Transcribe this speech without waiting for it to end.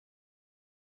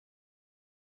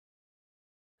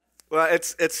Well,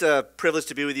 it's a privilege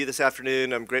to be with you this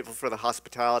afternoon. I'm grateful for the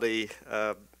hospitality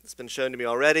that's been shown to me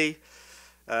already.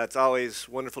 It's always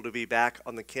wonderful to be back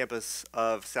on the campus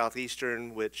of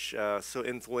Southeastern, which so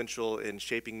influential in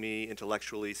shaping me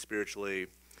intellectually, spiritually.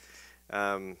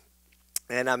 And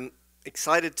I'm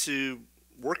excited to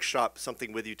workshop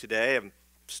something with you today. I'm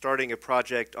starting a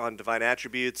project on divine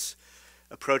attributes,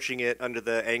 approaching it under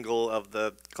the angle of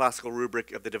the classical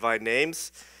rubric of the divine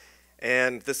names.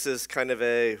 And this is kind of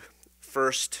a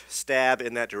first stab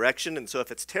in that direction. And so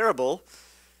if it's terrible,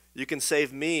 you can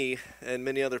save me and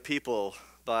many other people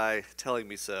by telling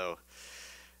me so.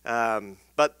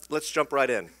 But let's jump right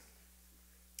in.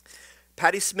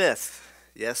 Patti Smith,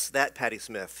 yes, that Patti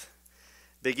Smith,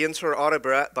 begins her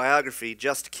autobiography,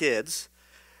 Just Kids,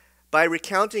 by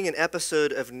recounting an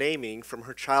episode of naming from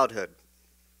her childhood.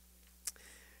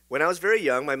 When I was very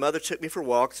young, my mother took me for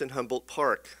walks in Humboldt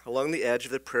Park, along the edge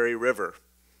of the Prairie River.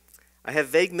 I have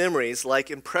vague memories, like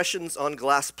impressions on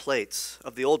glass plates,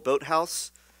 of the old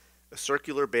boathouse, a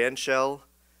circular bandshell,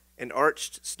 an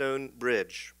arched stone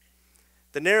bridge.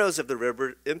 The narrows of the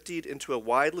river emptied into a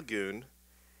wide lagoon,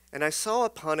 and I saw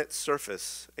upon its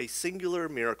surface a singular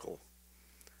miracle.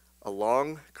 A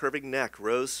long, curving neck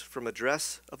rose from a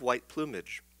dress of white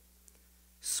plumage.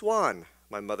 "Swan,"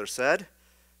 my mother said,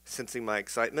 sensing my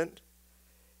excitement.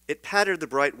 It pattered the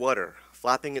bright water,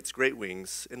 flapping its great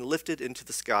wings, and lifted into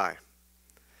the sky.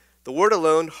 The word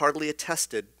alone hardly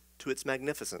attested to its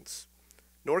magnificence,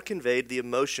 nor conveyed the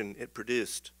emotion it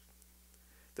produced.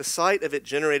 The sight of it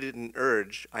generated an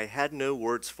urge I had no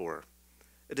words for,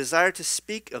 a desire to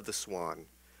speak of the swan,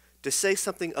 to say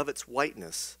something of its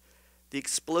whiteness, the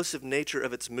explosive nature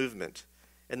of its movement,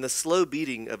 and the slow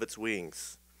beating of its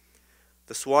wings.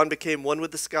 The swan became one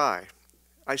with the sky.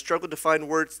 I struggled to find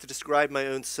words to describe my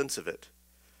own sense of it.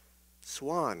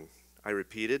 "Swan," I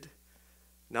repeated,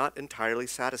 not entirely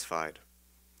satisfied.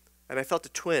 And I felt a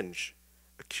twinge,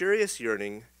 a curious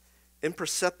yearning,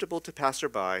 imperceptible to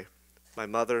passerby, my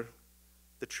mother,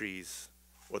 the trees,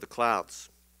 or the clouds.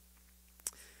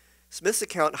 Smith's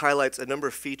account highlights a number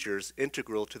of features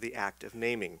integral to the act of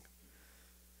naming.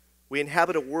 We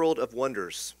inhabit a world of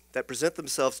wonders that present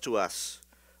themselves to us,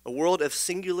 a world of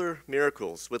singular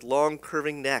miracles with long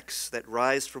curving necks that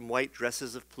rise from white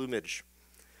dresses of plumage.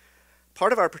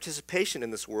 Part of our participation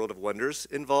in this world of wonders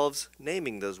involves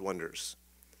naming those wonders.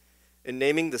 In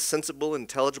naming the sensible,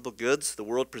 intelligible goods the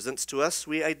world presents to us,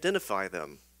 we identify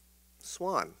them.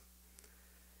 Swan.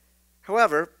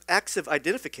 However, acts of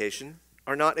identification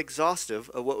are not exhaustive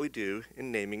of what we do in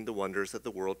naming the wonders that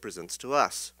the world presents to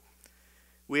us.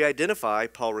 We identify,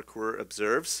 Paul Ricoeur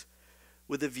observes,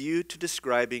 with a view to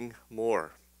describing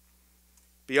more.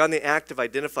 Beyond the act of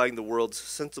identifying the world's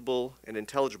sensible and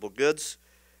intelligible goods,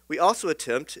 we also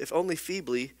attempt, if only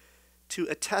feebly, to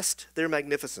attest their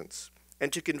magnificence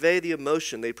and to convey the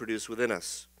emotion they produce within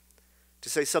us, to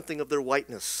say something of their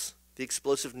whiteness, the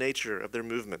explosive nature of their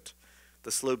movement,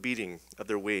 the slow beating of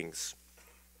their wings.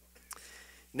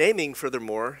 Naming,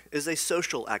 furthermore, is a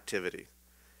social activity,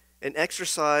 an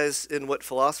exercise in what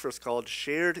philosophers called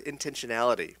shared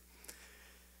intentionality.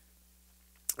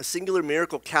 A singular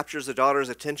miracle captures a daughter's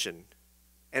attention,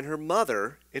 and her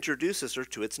mother introduces her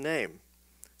to its name,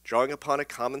 drawing upon a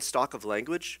common stock of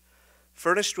language,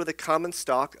 furnished with a common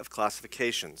stock of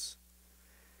classifications.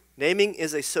 Naming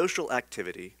is a social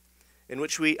activity in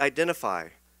which we identify,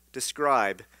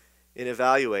 describe, and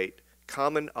evaluate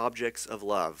common objects of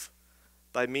love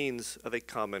by means of a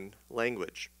common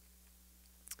language.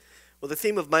 Well, the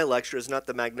theme of my lecture is not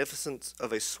the magnificence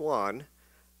of a swan,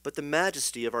 but the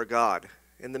majesty of our God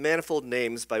and the manifold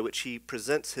names by which he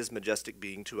presents his majestic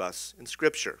being to us in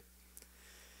Scripture.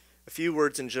 A few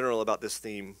words in general about this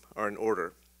theme are in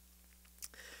order.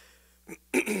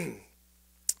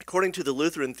 According to the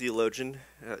Lutheran theologian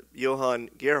Johann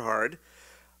Gerhard,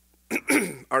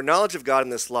 our knowledge of God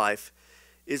in this life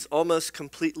is almost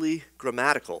completely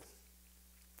grammatical.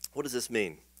 What does this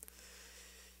mean?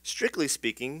 Strictly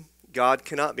speaking, God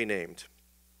cannot be named.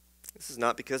 This is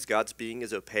not because God's being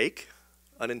is opaque,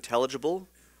 unintelligible,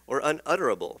 or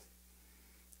unutterable.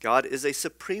 God is a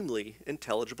supremely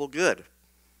intelligible good.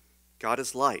 God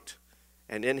is light,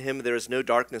 and in him there is no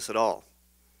darkness at all.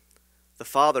 The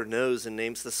Father knows and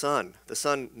names the Son. The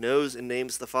Son knows and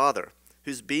names the Father,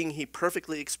 whose being he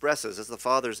perfectly expresses as the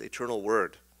Father's eternal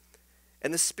word.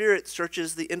 And the Spirit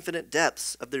searches the infinite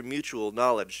depths of their mutual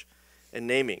knowledge and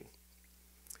naming.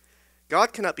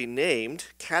 God cannot be named,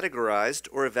 categorized,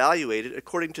 or evaluated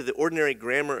according to the ordinary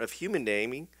grammar of human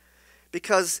naming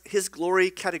because his glory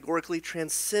categorically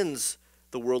transcends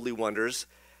the worldly wonders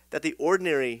that the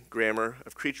ordinary grammar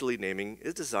of creaturely naming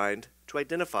is designed to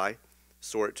identify,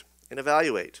 sort, and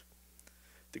evaluate.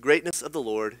 The greatness of the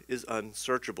Lord is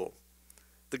unsearchable.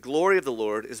 The glory of the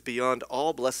Lord is beyond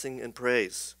all blessing and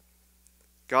praise.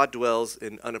 God dwells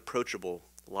in unapproachable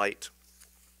light.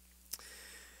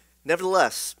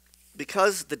 Nevertheless,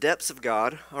 because the depths of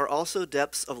God are also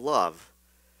depths of love,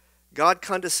 God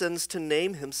condescends to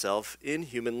name himself in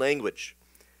human language,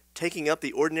 taking up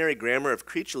the ordinary grammar of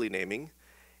creaturely naming,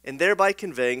 and thereby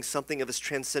conveying something of his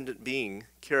transcendent being,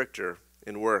 character,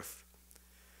 and worth.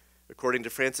 According to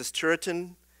Francis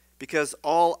Turretin, because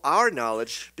all our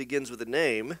knowledge begins with a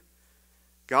name,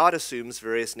 God assumes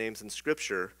various names in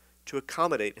Scripture to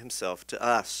accommodate himself to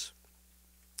us.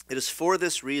 It is for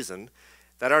this reason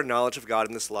that our knowledge of God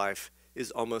in this life is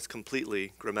almost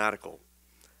completely grammatical.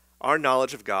 Our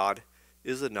knowledge of God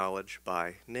is a knowledge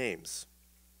by names.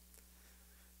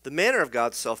 The manner of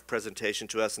God's self-presentation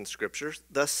to us in Scripture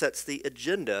thus sets the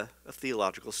agenda of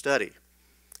theological study.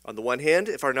 On the one hand,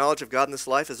 if our knowledge of God in this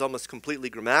life is almost completely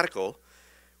grammatical,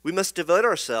 we must devote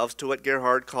ourselves to what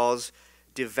Gerhard calls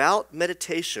devout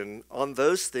meditation on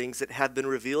those things that have been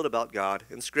revealed about God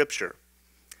in Scripture.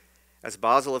 As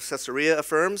Basil of Caesarea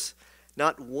affirms,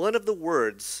 not one of the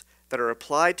words that are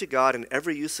applied to God in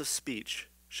every use of speech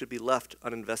should be left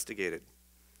uninvestigated.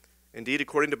 Indeed,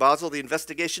 according to Basil, the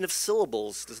investigation of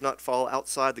syllables does not fall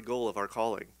outside the goal of our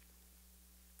calling.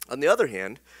 On the other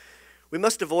hand, we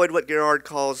must avoid what Gerhard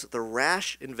calls the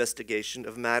rash investigation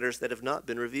of matters that have not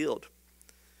been revealed.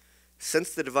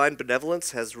 Since the divine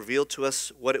benevolence has revealed to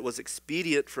us what it was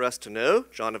expedient for us to know,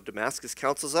 John of Damascus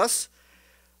counsels us,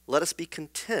 let us be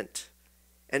content,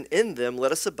 and in them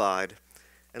let us abide,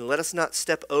 and let us not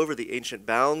step over the ancient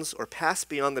bounds or pass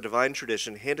beyond the divine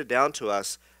tradition handed down to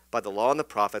us by the law and the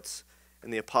prophets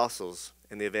and the apostles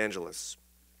and the evangelists.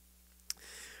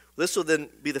 This will then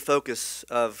be the focus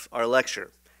of our lecture,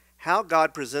 how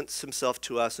God presents himself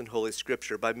to us in Holy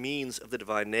Scripture by means of the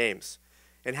divine names,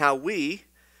 and how we,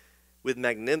 with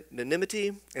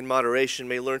magnanimity and moderation,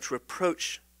 may learn to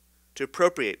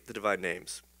appropriate the divine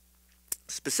names.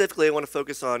 Specifically, I want to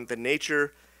focus on the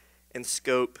nature and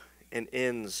scope and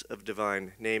ends of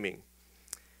divine naming.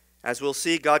 As we'll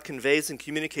see, God conveys and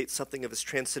communicates something of his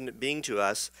transcendent being to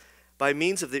us by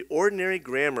means of the ordinary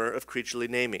grammar of creaturely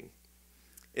naming.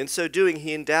 In so doing,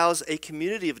 he endows a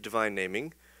community of divine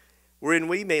naming, wherein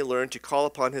we may learn to call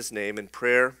upon his name in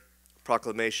prayer,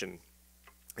 proclamation,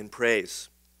 and praise.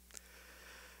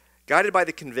 Guided by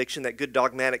the conviction that good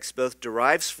dogmatics both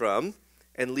derives from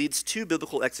and leads to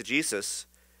biblical exegesis,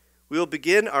 we will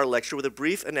begin our lecture with a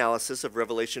brief analysis of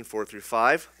Revelation 4 through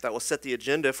 5 that will set the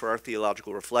agenda for our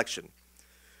theological reflection.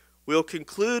 We will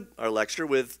conclude our lecture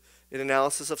with an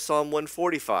analysis of Psalm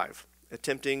 145,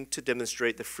 attempting to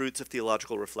demonstrate the fruits of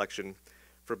theological reflection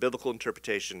for biblical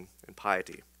interpretation and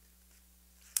piety.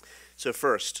 So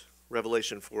first,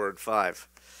 Revelation 4 and 5.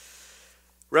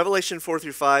 Revelation 4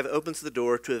 through 5 opens the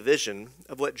door to a vision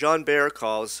of what John Baer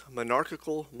calls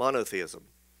monarchical monotheism,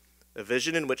 a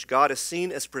vision in which God is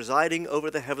seen as presiding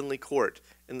over the heavenly court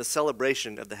in the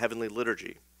celebration of the heavenly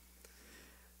liturgy.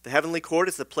 The heavenly court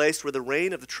is the place where the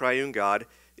reign of the triune God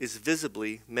is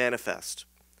visibly manifest,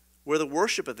 where the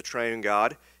worship of the triune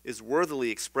God is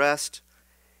worthily expressed,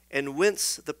 and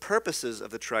whence the purposes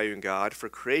of the triune God for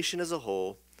creation as a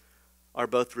whole are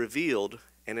both revealed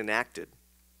and enacted.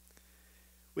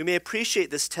 We may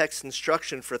appreciate this text's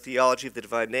instruction for theology of the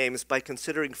divine names by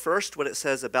considering first what it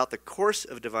says about the course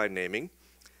of divine naming,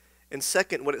 and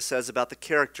second what it says about the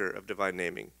character of divine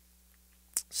naming.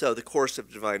 So, the course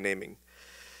of divine naming.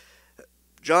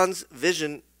 John's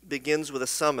vision begins with a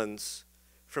summons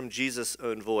from Jesus'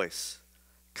 own voice.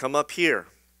 Come up here,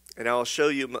 and I will show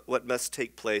you what must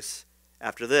take place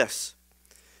after this.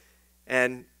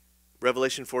 And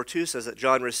Revelation 4:2 says that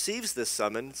John receives this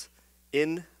summons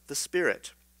in the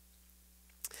Spirit.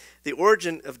 The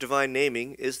origin of divine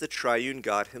naming is the triune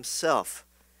God himself,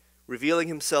 revealing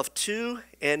himself to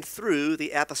and through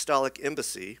the apostolic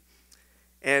embassy,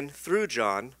 and through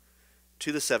John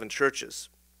to the seven churches.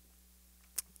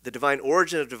 The divine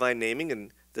origin of divine naming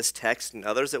in this text and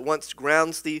others at once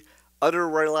grounds the utter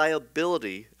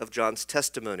reliability of John's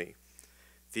testimony.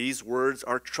 These words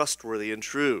are trustworthy and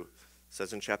true, it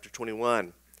says in chapter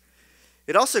 21.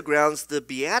 It also grounds the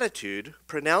beatitude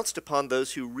pronounced upon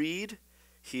those who read,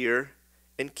 hear,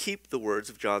 and keep the words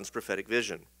of John's prophetic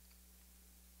vision.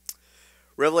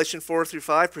 Revelation 4 through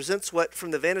 5 presents what, from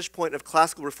the vantage point of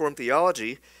classical Reformed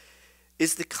theology,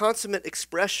 is the consummate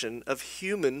expression of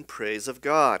human praise of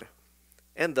God,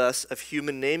 and thus of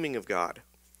human naming of God,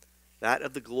 that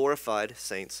of the glorified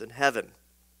saints in heaven.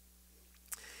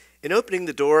 In opening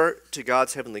the door to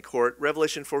God's heavenly court,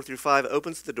 Revelation 4 through 5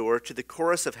 opens the door to the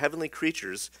chorus of heavenly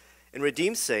creatures and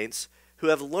redeemed saints who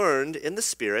have learned in the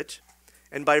Spirit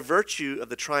and by virtue of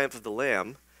the triumph of the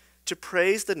Lamb, to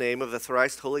praise the name of the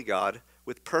thrice holy God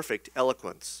with perfect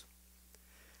eloquence.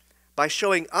 By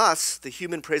showing us the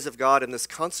human praise of God in this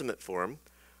consummate form,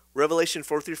 Revelation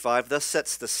 4 through 5 thus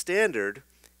sets the standard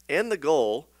and the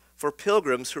goal for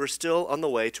pilgrims who are still on the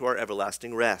way to our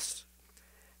everlasting rest,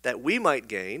 that we might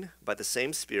gain, by the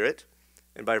same Spirit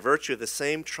and by virtue of the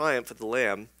same triumph of the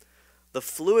Lamb, the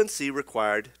fluency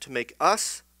required to make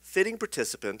us fitting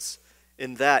participants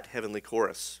in that heavenly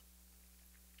chorus.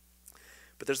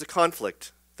 But there's a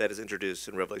conflict that is introduced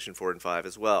in Revelation 4 and 5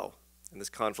 as well, and this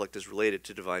conflict is related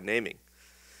to divine naming.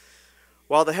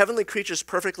 While the heavenly creatures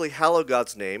perfectly hallow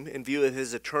God's name in view of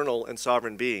his eternal and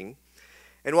sovereign being,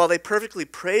 and while they perfectly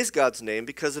praise God's name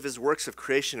because of his works of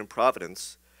creation and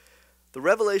providence, the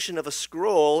revelation of a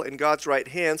scroll in God's right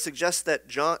hand suggests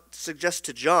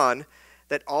to John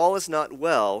that all is not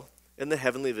well in the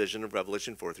heavenly vision of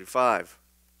Revelation 4 through 5.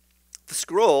 The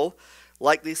scroll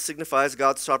likely signifies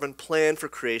God's sovereign plan for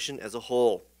creation as a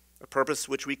whole, a purpose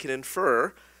which we can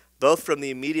infer both from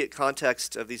the immediate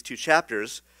context of these two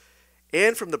chapters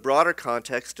and from the broader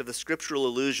context of the scriptural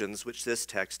allusions which this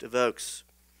text evokes.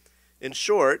 In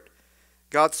short,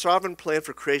 God's sovereign plan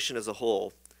for creation as a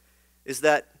whole is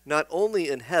that not only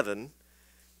in heaven,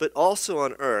 but also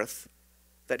on earth,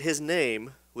 that his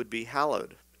name would be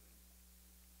hallowed.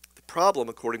 The problem,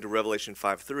 according to Revelation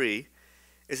 5:3,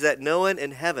 is that no one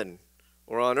in heaven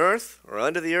or on earth or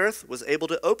under the earth was able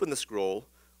to open the scroll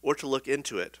or to look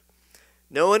into it.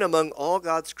 No one among all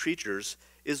God's creatures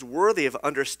is worthy of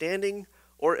understanding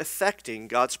or effecting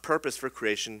God's purpose for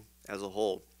creation as a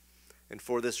whole. And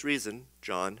for this reason,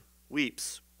 John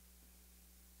weeps.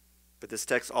 But this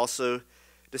text also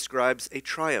describes a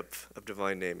triumph of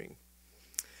divine naming.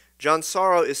 John's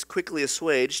sorrow is quickly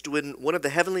assuaged when one of the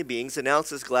heavenly beings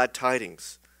announces glad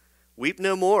tidings. Weep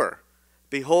no more.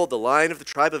 Behold, the Lion of the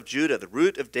tribe of Judah, the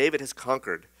Root of David, has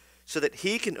conquered, so that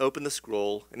he can open the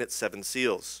scroll and its 7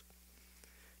 seals.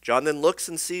 John then looks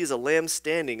and sees a lamb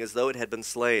standing as though it had been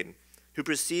slain, who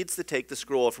proceeds to take the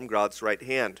scroll from God's right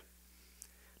hand.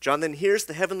 John then hears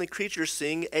the heavenly creatures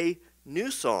sing a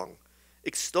new song,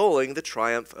 extolling the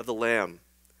triumph of the Lamb.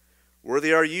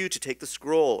 Worthy are you to take the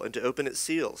scroll and to open its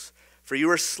seals, for you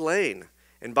are slain,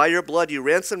 and by your blood you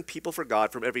ransomed people for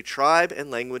God from every tribe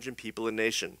and language and people and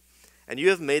nation. And you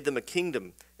have made them a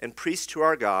kingdom and priests to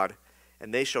our God,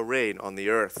 and they shall reign on the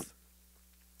earth.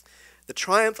 The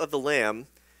triumph of the Lamb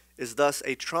is thus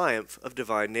a triumph of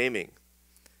divine naming.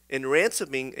 In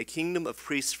ransoming a kingdom of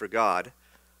priests for God,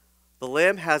 the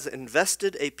Lamb has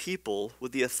invested a people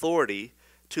with the authority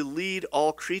to lead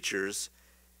all creatures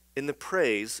in the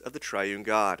praise of the triune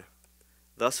God,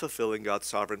 thus fulfilling God's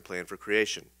sovereign plan for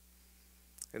creation.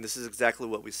 And this is exactly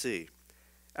what we see.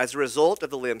 As a result of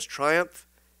the Lamb's triumph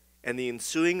and the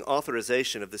ensuing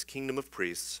authorization of this kingdom of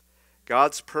priests,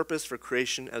 God's purpose for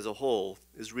creation as a whole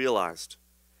is realized.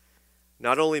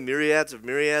 Not only myriads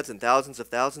and thousands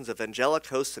of angelic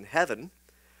hosts in heaven,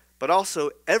 but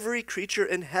also every creature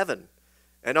in heaven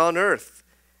and on earth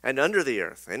and under the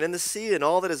earth and in the sea and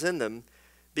all that is in them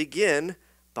begin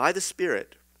by the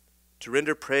Spirit to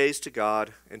render praise to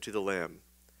God and to the Lamb.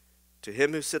 To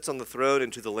him who sits on the throne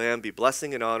and to the Lamb be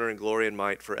blessing and honor and glory and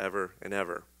might forever and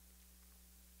ever.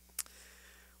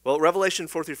 Well, Revelation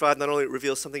 4 through 5 not only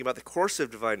reveals something about the course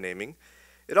of divine naming,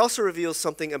 it also reveals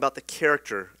something about the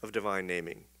character of divine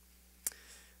naming.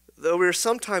 Though we are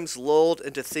sometimes lulled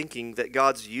into thinking that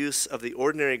God's use of the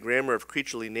ordinary grammar of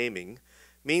creaturely naming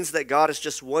means that God is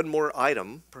just one more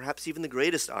item, perhaps even the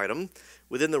greatest item,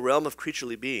 within the realm of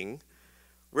creaturely being,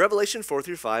 Revelation 4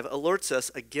 through 5 alerts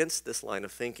us against this line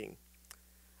of thinking.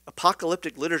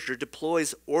 Apocalyptic literature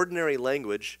deploys ordinary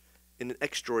language in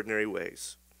extraordinary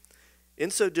ways. In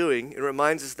so doing, it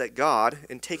reminds us that God,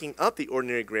 in taking up the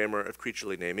ordinary grammar of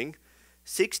creaturely naming,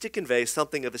 seeks to convey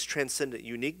something of his transcendent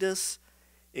uniqueness,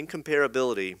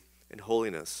 incomparability, and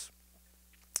holiness.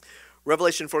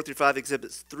 Revelation 4 through 5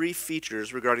 exhibits 3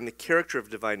 features regarding the character of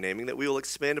divine naming that we will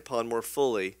expand upon more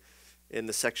fully in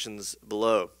the sections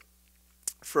below.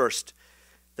 First,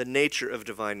 the nature of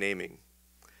divine naming.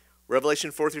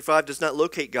 Revelation 4 through 5 does not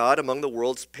locate God among the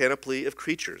world's panoply of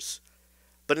creatures,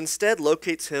 but instead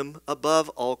locates him above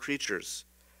all creatures,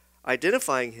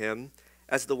 identifying him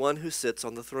as the one who sits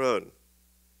on the throne.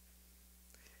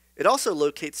 It also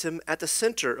locates him at the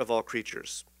center of all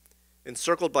creatures,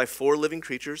 encircled by 4 living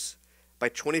creatures, by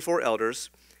 24 elders,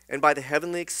 and by the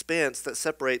heavenly expanse that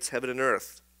separates heaven and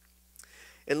earth.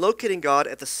 In locating God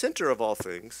at the center of all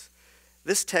things,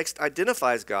 this text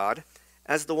identifies God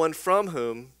as the one from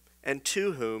whom and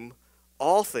to whom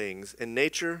all things in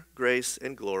nature, grace,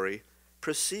 and glory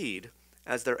proceed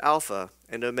as their Alpha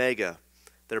and Omega,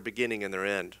 their beginning and their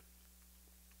end.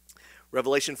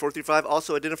 Revelation 4 through 5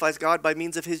 also identifies God by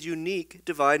means of his unique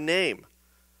divine name,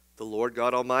 the Lord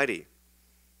God Almighty.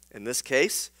 In this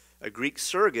case, a Greek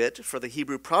surrogate for the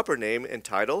Hebrew proper name and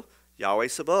title, Yahweh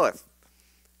Sabaoth,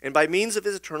 and by means of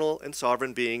his eternal and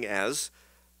sovereign being as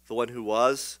the one who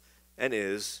was and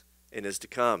is to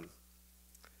come.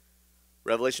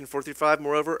 Revelation 4 through 5,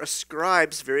 moreover,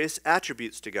 ascribes various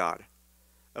attributes to God,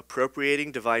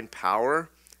 appropriating divine power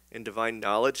and divine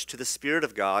knowledge to the Spirit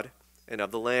of God and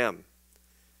of the Lamb.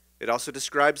 It also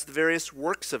describes the various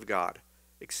works of God,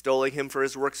 extolling him for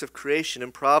his works of creation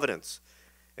and providence,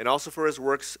 and also for his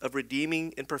works of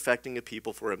redeeming and perfecting a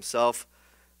people for himself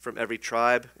from every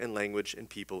tribe and language and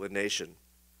people and nation.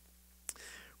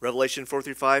 Revelation 4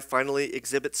 through 5 finally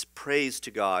exhibits praise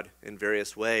to God in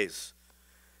various ways,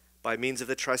 by means of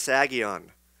the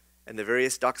Trisagion and the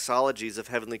various doxologies of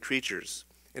heavenly creatures,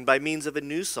 and by means of a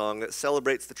new song that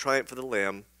celebrates the triumph of the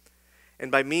Lamb, and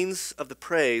by means of the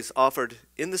praise offered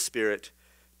in the Spirit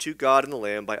to God and the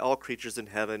Lamb by all creatures in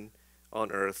heaven,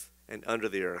 on earth, and under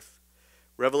the earth.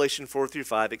 Revelation 4 through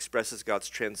 5 expresses God's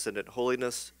transcendent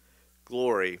holiness,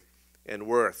 glory, and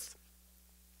worth.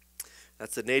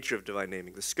 That's the nature of divine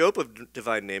naming. The scope of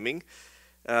divine naming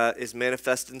is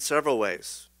manifest in several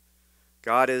ways.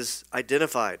 God is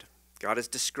identified, God is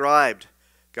described,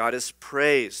 God is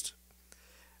praised.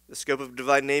 The scope of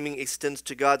divine naming extends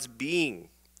to God's being,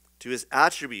 to his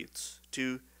attributes,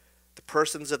 to the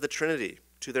persons of the Trinity,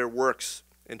 to their works,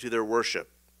 and to their worship.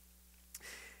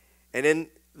 And in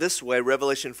this way,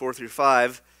 Revelation 4 through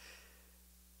 5,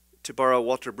 to borrow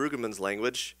Walter Brueggemann's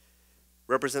language,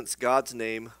 represents God's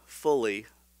name fully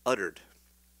uttered.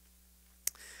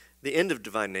 The end of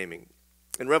divine naming.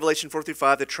 In Revelation 4 through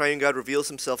 5, the triune God reveals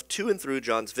himself to and through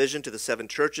John's vision to the seven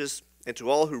churches and to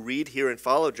all who read, hear, and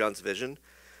follow John's vision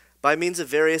by means of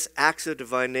various acts of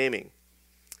divine naming.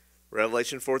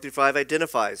 Revelation 4 through 5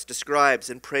 identifies, describes,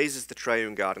 and praises the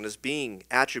triune God and his being,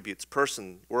 attributes,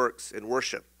 person, works, and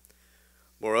worship.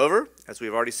 Moreover, as we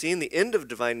have already seen, the end of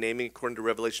divine naming, according to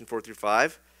Revelation 4 through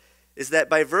 5, is that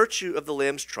by virtue of the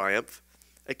Lamb's triumph,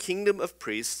 a kingdom of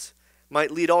priests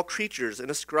might lead all creatures in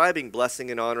ascribing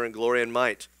blessing and honor and glory and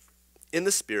might in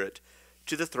the Spirit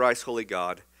to the thrice holy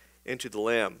God and to the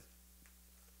Lamb.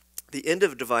 The end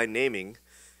of divine naming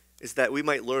is that we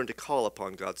might learn to call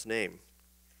upon God's name.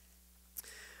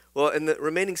 Well, in the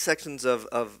remaining sections of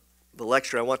the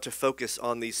lecture, I want to focus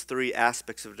on these three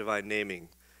aspects of divine naming: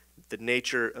 the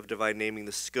nature of divine naming,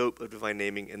 the scope of divine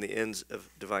naming, and the ends of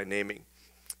divine naming.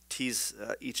 Tease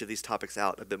each of these topics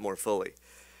out a bit more fully.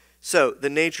 So, the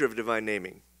nature of divine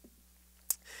naming.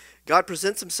 God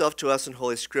presents himself to us in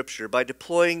Holy Scripture by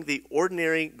deploying the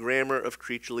ordinary grammar of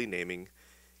creaturely naming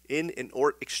in an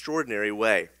extraordinary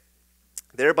way,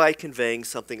 thereby conveying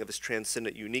something of his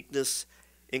transcendent uniqueness,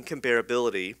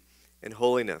 incomparability, and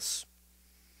holiness.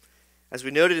 As we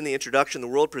noted in the introduction, the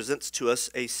world presents to us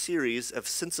a series of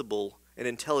sensible and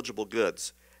intelligible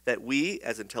goods that we,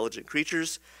 as intelligent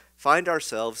creatures, find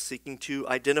ourselves seeking to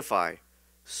identify,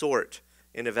 sort,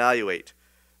 and evaluate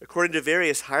according to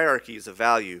various hierarchies of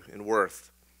value and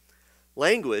worth.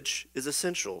 Language is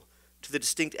essential to the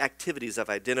distinct activities of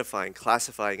identifying,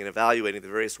 classifying, and evaluating the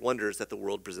various wonders that the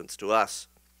world presents to us.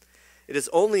 It is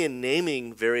only in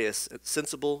naming various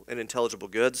sensible and intelligible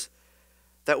goods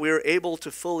that we are able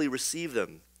to fully receive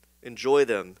them, enjoy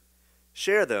them,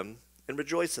 share them, and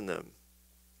rejoice in them.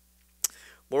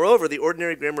 Moreover, the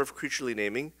ordinary grammar of creaturely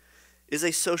naming is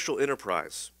a social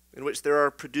enterprise in which there are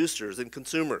producers and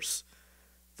consumers,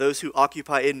 those who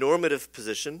occupy a normative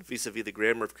position vis-a-vis the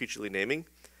grammar of creaturely naming,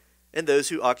 and those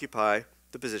who occupy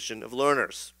the position of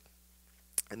learners.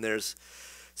 And there's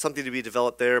something to be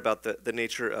developed there about the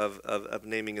nature of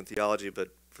naming in theology, but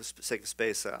for sake of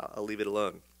space, I'll leave it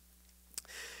alone.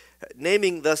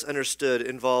 Naming, thus understood,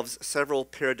 involves several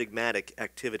paradigmatic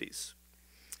activities.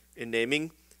 In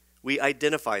naming, we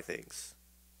identify things.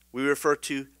 We refer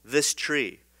to this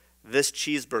tree, this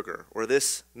cheeseburger, or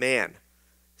this man,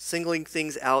 singling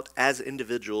things out as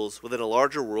individuals within a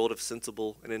larger world of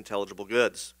sensible and intelligible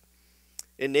goods.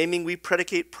 In naming, we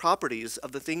predicate properties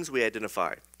of the things we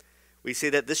identify. We say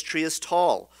that this tree is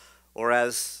tall, or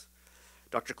as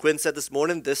Dr. Quinn said this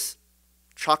morning, this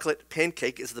chocolate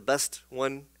pancake is the best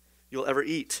one you'll ever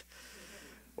eat,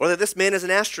 or that this man is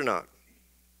an astronaut.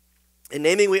 In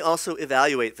naming, we also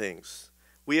evaluate things.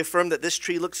 We affirm that this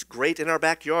tree looks great in our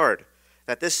backyard,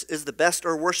 that this is the best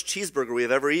or worst cheeseburger we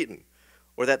have ever eaten,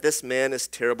 or that this man is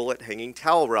terrible at hanging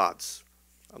towel rods.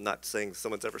 I'm not saying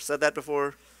someone's ever said that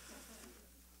before,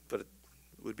 but it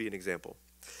would be an example.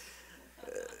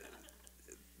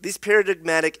 These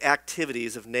paradigmatic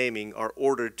activities of naming are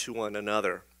ordered to one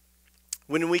another.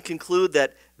 when we conclude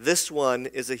that this one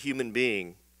is a human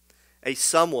being, a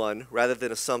someone rather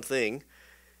than a something,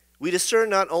 we discern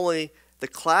not only the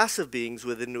class of beings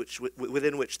within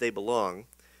which they belong,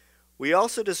 we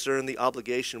also discern the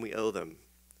obligation we owe them.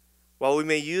 While we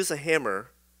may use a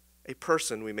hammer, a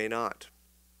person we may not.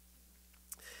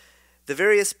 The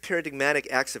various paradigmatic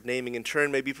acts of naming in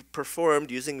turn may be performed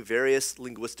using various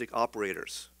linguistic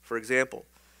operators. For example,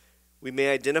 we may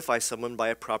identify someone by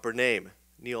a proper name,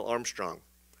 Neil Armstrong.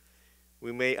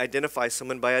 We may identify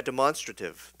someone by a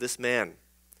demonstrative, this man.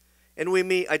 And we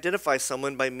may identify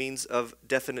someone by means of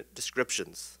definite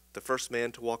descriptions, the first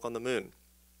man to walk on the moon.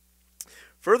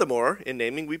 Furthermore, in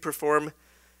naming, we perform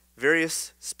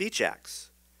various speech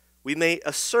acts. We may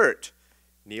assert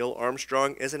Neil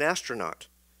Armstrong is an astronaut.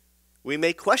 We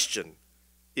may question,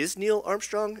 is Neil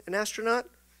Armstrong an astronaut?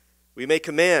 We may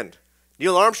command,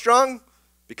 Neil Armstrong,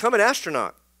 become an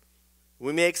astronaut.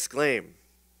 We may exclaim,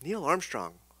 Neil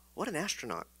Armstrong, what an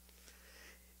astronaut.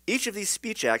 Each of these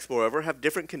speech acts, moreover, have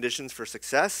different conditions for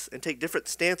success and take different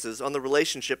stances on the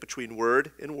relationship between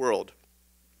word and world.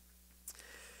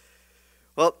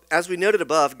 Well, as we noted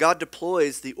above, God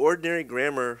deploys the ordinary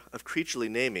grammar of creaturely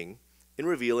naming in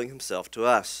revealing himself to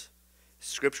us.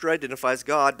 Scripture identifies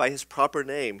God by his proper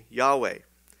name, Yahweh,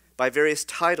 by various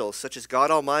titles such as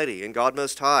God Almighty and God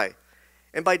Most High,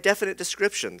 and by definite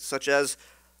descriptions such as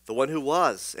the one who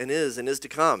was and is to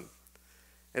come,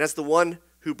 and as the one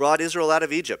who brought Israel out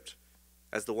of Egypt,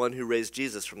 as the one who raised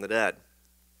Jesus from the dead.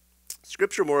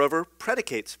 Scripture, moreover,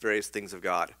 predicates various things of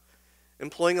God,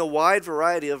 employing a wide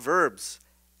variety of verbs,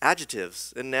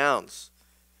 adjectives, and nouns.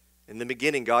 In the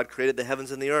beginning, God created the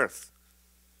heavens and the earth.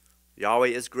 Yahweh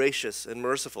is gracious and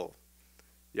merciful.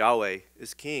 Yahweh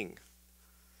is king.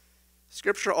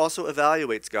 Scripture also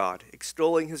evaluates God,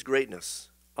 extolling his greatness,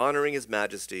 honoring his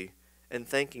majesty, and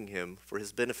thanking him for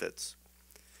his benefits.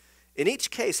 In each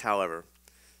case, however,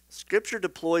 Scripture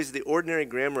deploys the ordinary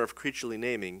grammar of creaturely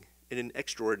naming in an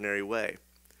extraordinary way,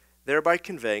 thereby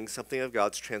conveying something of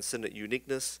God's transcendent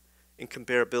uniqueness,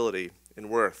 incomparability, and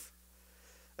worth.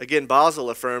 Again, Basil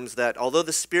affirms that although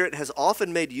the Spirit has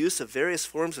often made use of various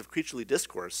forms of creaturely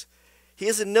discourse, he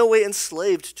is in no way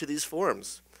enslaved to these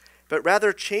forms, but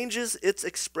rather changes its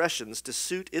expressions to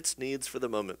suit its needs for the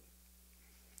moment.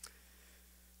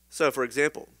 So, for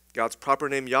example, God's proper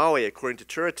name Yahweh, according to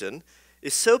Turretin,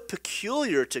 is so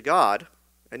peculiar to God,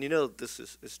 and you know this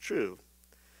is true.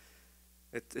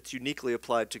 It's uniquely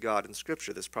applied to God in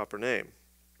Scripture, this proper name.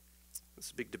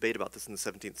 There's a big debate about this in the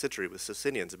 17th century with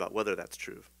Socinians about whether that's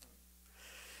true.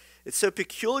 It's so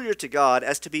peculiar to God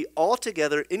as to be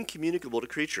altogether incommunicable to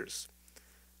creatures.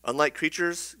 Unlike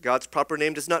creatures, God's proper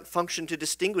name does not function to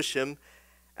distinguish him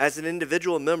as an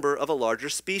individual member of a larger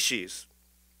species.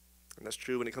 And that's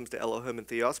true when it comes to Elohim and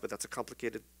Theos, but that's a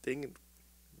complicated thing, and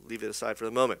leave it aside for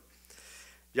the moment.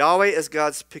 Yahweh is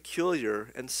God's peculiar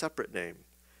and separate name,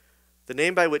 the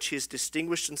name by which he is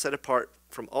distinguished and set apart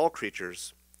from all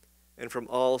creatures and from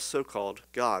all so-called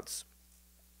gods.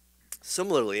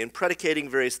 Similarly, in predicating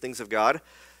various things of God,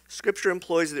 Scripture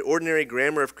employs the ordinary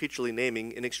grammar of creaturely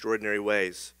naming in extraordinary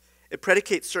ways. It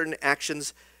predicates certain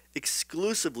actions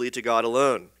exclusively to God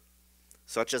alone,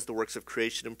 such as the works of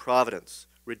creation and providence,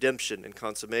 redemption and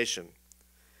consummation.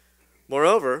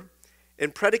 Moreover,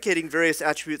 in predicating various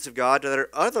attributes of God that are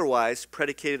otherwise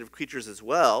predicated of creatures as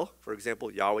well, for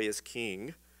example, Yahweh is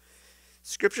king,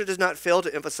 Scripture does not fail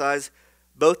to emphasize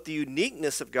both the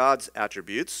uniqueness of God's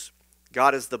attributes,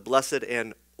 God is the blessed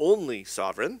and only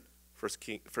sovereign,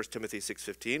 1 Timothy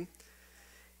 6:15,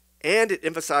 and it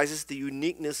emphasizes the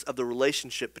uniqueness of the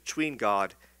relationship between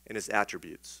God and his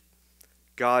attributes.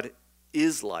 God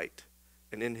is light,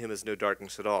 and in him is no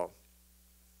darkness at all.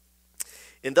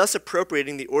 In thus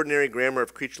appropriating the ordinary grammar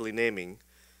of creaturely naming,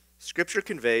 Scripture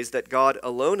conveys that God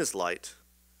alone is light,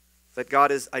 that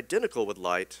God is identical with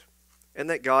light, and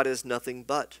that God is nothing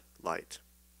but light.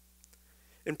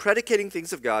 In predicating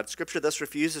things of God, Scripture thus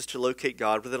refuses to locate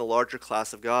God within a larger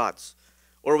class of gods,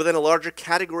 or within a larger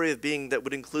category of being that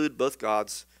would include both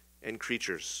gods and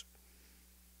creatures.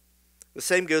 The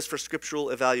same goes for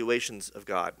scriptural evaluations of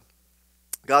God.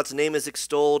 God's name is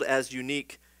extolled as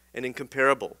unique and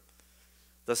incomparable.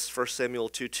 Thus 1 Samuel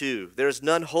 2:2, there is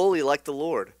none holy like the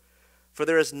Lord, for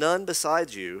there is none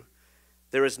besides you.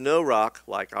 There is no rock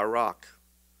like our rock.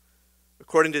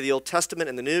 According to the Old Testament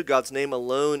and the New, God's name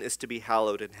alone is to be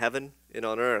hallowed in heaven and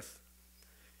on earth.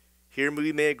 Here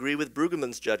we may agree with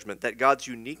Brueggemann's judgment that God's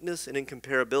uniqueness and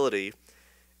incomparability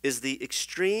is the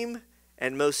extreme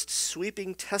and most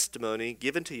sweeping testimony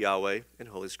given to Yahweh in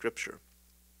Holy Scripture.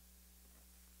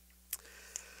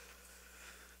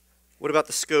 What about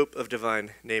the scope of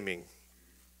divine naming?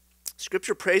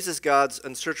 Scripture praises God's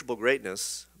unsearchable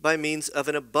greatness by means of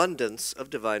an abundance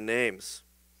of divine names.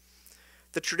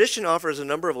 The tradition offers a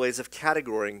number of ways of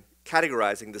categorizing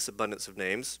this abundance of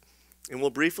names, and we'll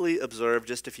briefly observe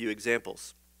just a few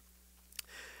examples.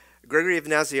 Gregory of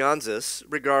Nazianzus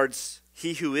regards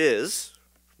He who is,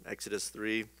 Exodus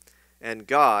 3, and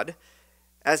God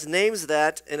as names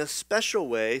that, in a special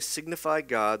way, signify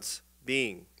God's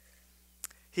being.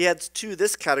 He adds to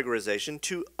this categorization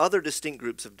two other distinct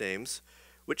groups of names,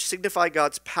 which signify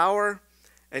God's power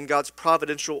and God's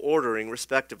providential ordering,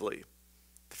 respectively.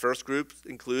 The first group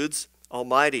includes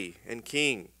Almighty and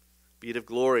King, be it of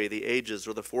glory, the ages,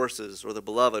 or the forces, or the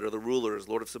beloved, or the rulers,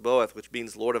 Lord of Sabaoth, which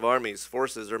means Lord of armies,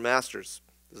 forces, or masters.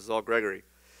 This is all Gregory.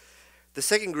 The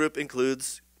second group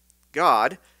includes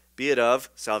God, be it of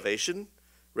salvation,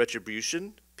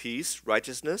 retribution, peace,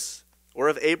 righteousness, or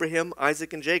of Abraham,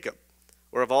 Isaac, and Jacob,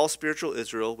 or of all spiritual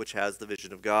Israel, which has the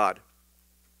vision of God.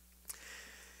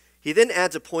 He then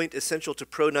adds a point essential to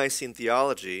pro-Nicene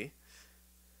theology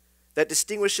that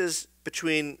distinguishes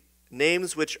between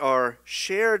names which are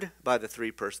shared by the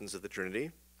three persons of the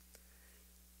Trinity,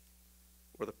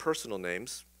 or the personal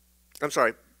names,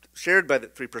 shared by the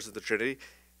three persons of the Trinity.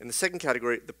 In the second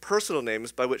category, the personal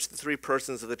names by which the three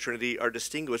persons of the Trinity are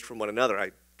distinguished from one another.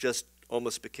 I just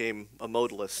almost became a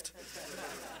modalist.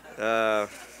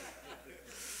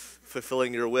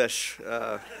 Fulfilling your wish.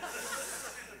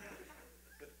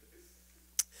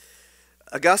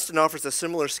 Augustine offers a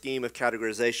similar scheme of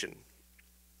categorization.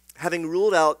 Having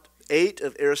ruled out 8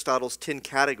 of Aristotle's 10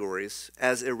 categories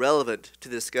as irrelevant to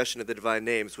the discussion of the divine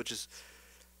names, which is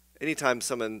anytime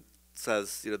someone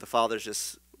says, the fathers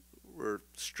just were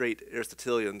straight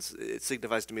Aristotelians, it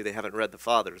signifies to me they haven't read the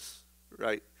fathers,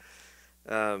 right?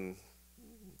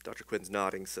 Dr. Quinn's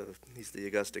nodding, so he's the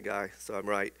Augustine guy, so I'm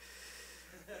right.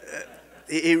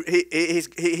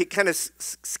 He kind of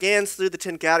scans through the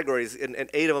 10 categories, and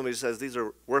 8 of them he says, these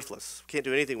are worthless. Can't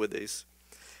do anything with these.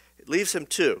 It leaves him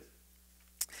 2.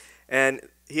 And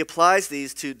he applies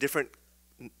these to different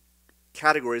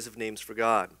categories of names for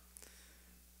God.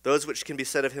 Those which can be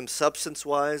said of him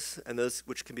substance-wise, and those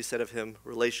which can be said of him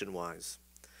relation-wise.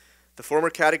 The former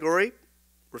category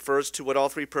refers to what all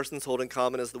three persons hold in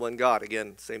common as the one God.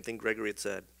 Again, same thing Gregory had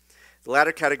said. The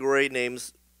latter category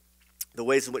names the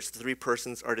ways in which the three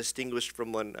persons are distinguished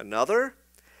from one another,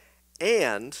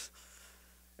 and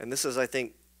this is, I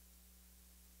think,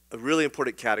 a really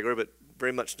important category, but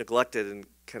very much neglected in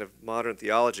kind of modern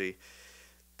theology.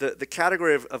 The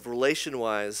category of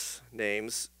relation-wise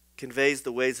names conveys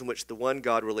the ways in which the one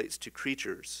God relates to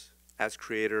creatures as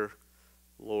Creator,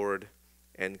 Lord,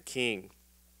 and King.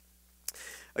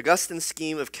 Augustine's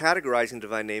scheme of categorizing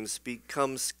divine names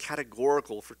becomes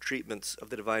categorical for treatments of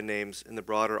the divine names in the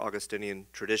broader Augustinian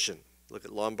tradition. Look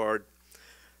at Lombard,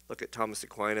 look at Thomas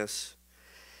Aquinas.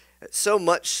 So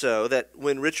much so that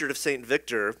when Richard of St.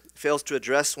 Victor fails to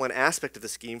address one aspect of the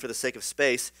scheme for the sake of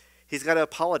space, he's got to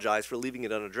apologize for leaving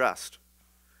it unaddressed.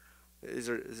 These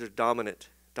are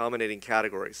dominating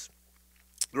categories.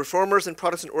 The Reformers and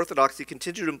Protestant Orthodoxy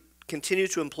continue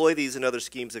to employ these and other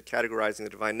schemes of categorizing the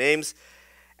divine names,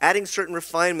 adding certain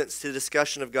refinements to the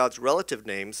discussion of God's relative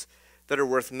names that are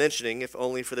worth mentioning, if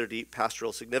only for their deep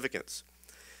pastoral significance.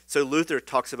 So Luther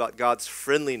talks about God's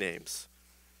friendly names,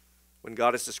 when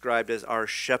God is described as our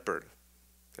shepherd,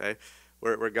 okay,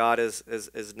 where God is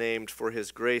named for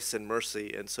his grace and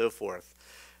mercy and so forth.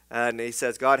 And he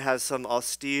says God has some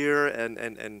austere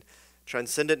and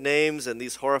transcendent names, and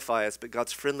these horrify us, but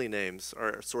God's friendly names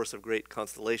are a source of great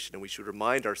consolation, and we should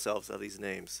remind ourselves of these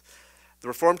names. The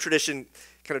Reformed tradition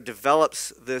kind of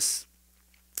develops this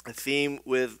theme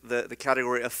with the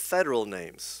category of federal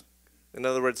names. In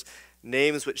other words,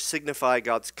 names which signify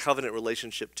God's covenant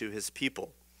relationship to his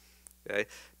people. Okay?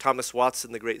 Thomas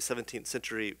Watson, the great 17th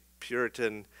century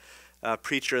Puritan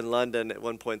preacher in London, at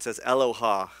one point says,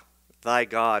 Eloha, thy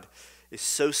God, is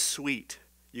so sweet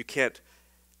you can't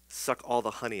suck all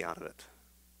the honey out of it.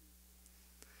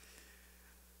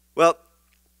 Well,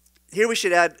 here we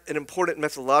should add an important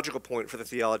methodological point for the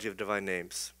theology of divine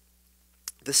names.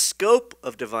 The scope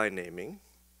of divine naming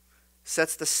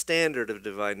sets the standard of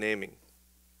divine naming,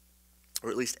 or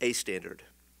at least a standard.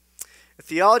 The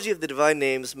theology of the divine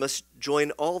names must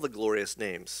join all the glorious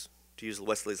names, to use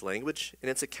Wesley's language, in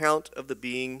its account of the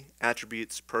being,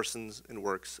 attributes, persons, and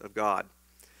works of God.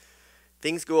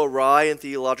 Things go awry in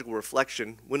theological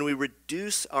reflection when we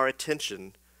reduce our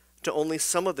attention to only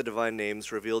some of the divine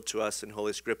names revealed to us in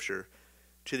Holy Scripture,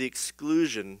 to the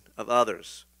exclusion of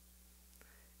others.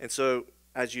 And so,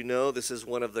 as you know, this is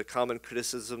one of the common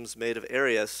criticisms made of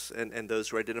Arius and those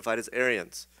who are identified as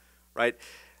Arians, right?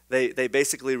 They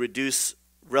basically reduce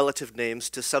relative names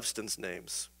to substance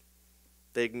names.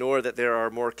 They ignore that there are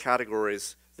more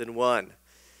categories than one.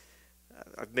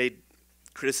 I've made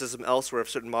criticism elsewhere of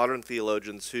certain modern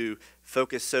theologians who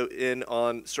focus so in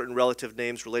on certain relative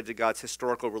names related to God's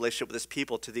historical relationship with his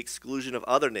people to the exclusion of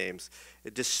other names.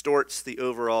 It distorts the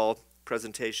overall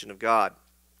presentation of God.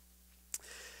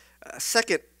 A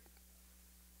second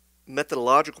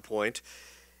methodological point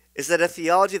is that a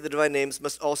theology of the divine names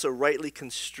must also rightly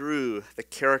construe the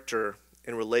character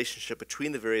and relationship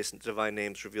between the various divine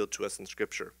names revealed to us in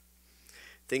Scripture.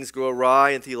 Things go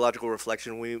awry in theological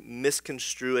reflection when we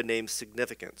misconstrue a name's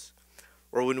significance,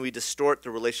 or when we distort the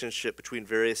relationship between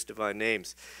various divine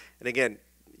names. And again,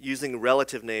 using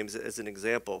relative names as an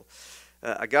example,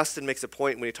 Augustine makes a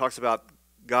point when he talks about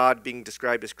God being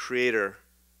described as creator,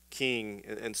 king,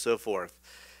 and so forth.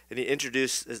 And he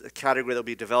introduced a category that will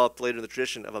be developed later in the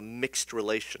tradition of a mixed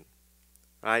relation,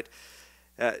 right?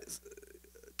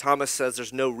 Thomas says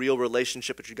there's no real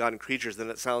relationship between God and creatures,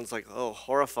 then it sounds like, oh,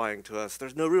 horrifying to us.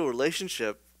 There's no real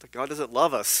relationship, that God doesn't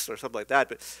love us, or something like that.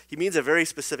 But he means a very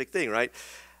specific thing, right?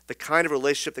 The kind of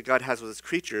relationship that God has with his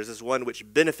creatures is one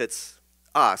which benefits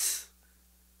us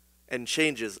and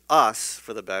changes us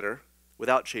for the better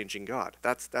without changing God.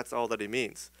 That's all that he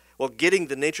means. Well, getting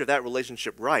the nature of that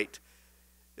relationship right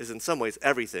is in some ways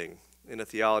everything in a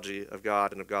theology of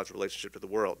God and of God's relationship to the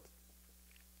world.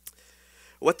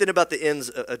 What then about the ends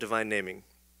of divine naming?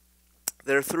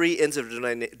 There are three ends of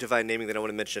divine naming that I want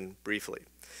to mention briefly.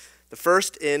 The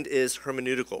first end is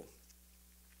hermeneutical.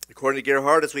 According to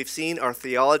Gerhard, as we've seen, our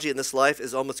theology in this life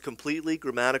is almost completely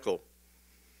grammatical.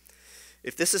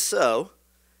 If this is so,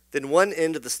 then one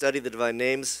end of the study of the divine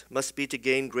names must be to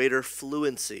gain greater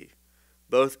fluency,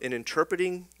 both in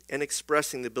interpreting and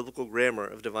expressing the biblical grammar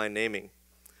of divine naming.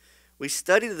 We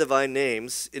study the divine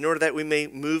names in order that we may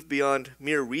move beyond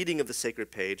mere reading of the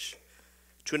sacred page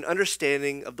to an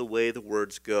understanding of the way the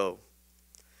words go.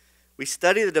 We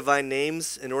study the divine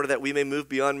names in order that we may move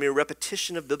beyond mere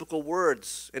repetition of biblical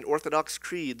words and orthodox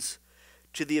creeds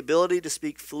to the ability to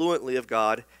speak fluently of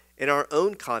God in our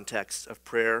own context of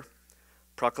prayer,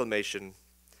 proclamation,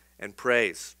 and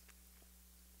praise.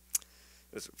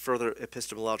 There's a further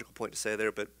epistemological point to say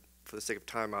there, but for the sake of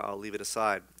time, I'll leave it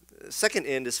aside. The second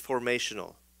end is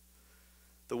formational.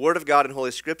 The Word of God in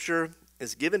Holy Scripture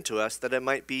is given to us that it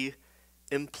might be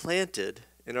implanted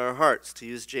in our hearts, to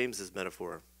use James's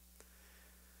metaphor.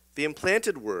 The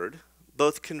implanted Word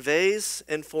both conveys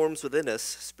and forms within us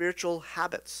spiritual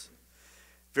habits,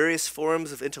 various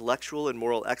forms of intellectual and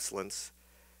moral excellence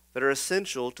that are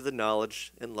essential to the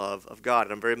knowledge and love of God.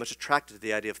 And I'm very much attracted to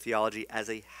the idea of theology as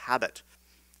a habit.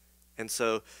 And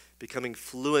so becoming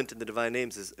fluent in the divine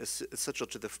names is essential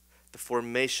to the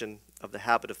formation of the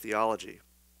habit of theology.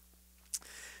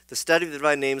 The study of the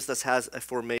divine names thus has a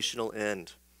formational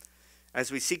end.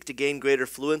 As we seek to gain greater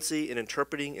fluency in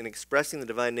interpreting and expressing the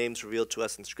divine names revealed to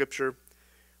us in Scripture,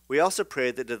 we also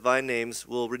pray that the divine names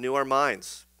will renew our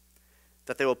minds,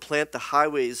 that they will plant the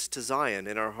highways to Zion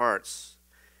in our hearts,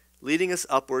 leading us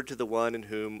upward to the one in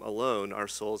whom alone our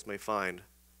souls may find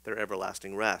their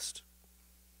everlasting rest.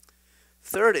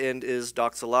 Third end is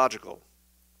doxological.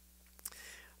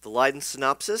 The Leiden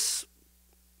Synopsis,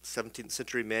 17th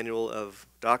century manual of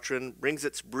doctrine, brings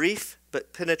its brief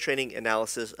but penetrating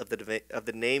analysis of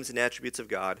the names and attributes of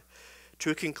God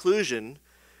to a conclusion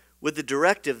with the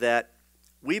directive that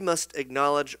we must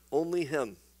acknowledge only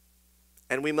Him,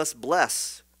 and we must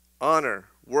bless, honor,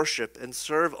 worship, and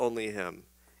serve only Him,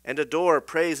 and adore,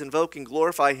 praise, invoke, and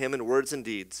glorify Him in words and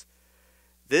deeds.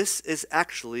 This is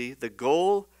actually the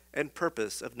goal and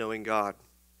purpose of knowing God.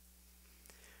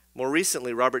 More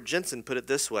recently, Robert Jensen put it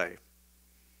this way: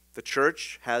 the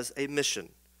church has a mission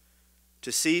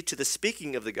to see to the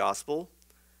speaking of the gospel,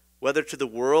 whether to the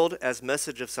world as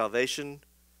message of salvation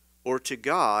or to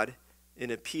God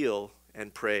in appeal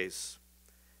and praise.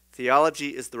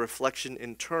 Theology is the reflection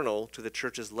internal to the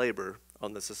church's labor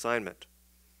on this assignment.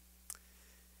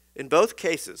 In both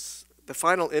cases, the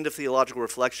final end of theological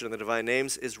reflection on the divine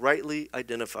names is rightly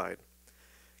identified.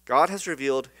 God has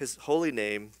revealed His holy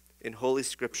name in Holy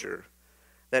Scripture,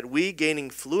 that we, gaining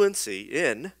fluency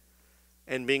in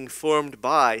and being formed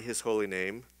by His holy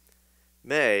name,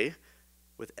 may,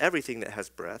 with everything that has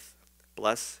breath,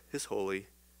 bless His holy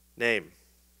name.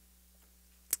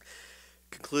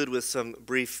 Conclude with some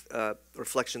brief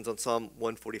reflections on Psalm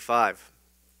 145.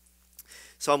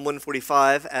 Psalm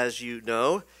 145, as you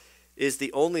know, is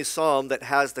the only psalm that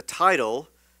has the title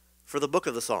for the book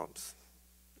of the Psalms.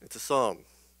 It's a psalm.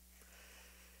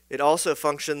 It also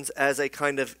functions as a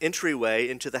kind of entryway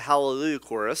into the Hallelujah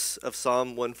chorus of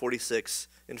Psalm 146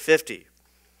 and 50.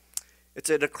 It's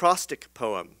an acrostic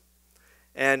poem,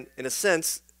 And in a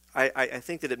sense, I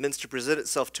think that it meant to present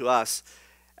itself to us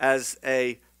as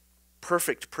a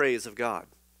perfect praise of God,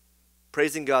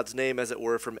 praising God's name, as it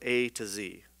were, from A to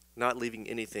Z, not leaving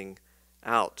anything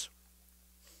out.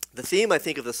 The theme, I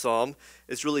think, of the psalm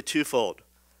is really twofold.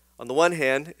 On the one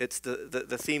hand, it's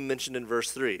the theme mentioned in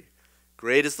verse 3.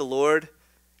 Great is the Lord,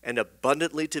 and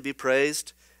abundantly to be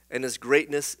praised, and his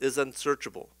greatness is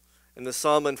unsearchable. And the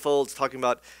psalm unfolds talking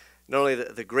about not only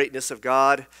the greatness of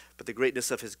God, but the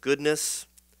greatness of his goodness.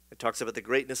 It talks about the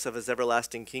greatness of his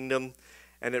everlasting kingdom.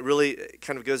 And it really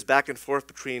kind of goes back and forth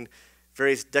between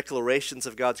various declarations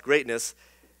of God's greatness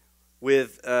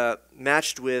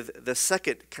matched with the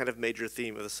second kind of major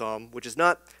theme of the psalm, which is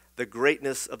not the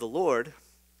greatness of the Lord,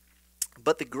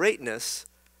 but the greatness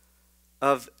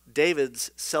of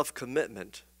David's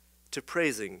self-commitment to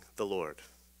praising the Lord.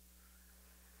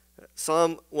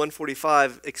 Psalm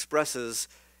 145 expresses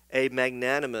a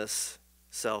magnanimous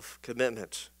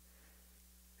self-commitment.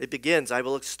 It begins, I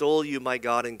will extol you, my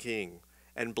God and King,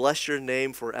 and bless your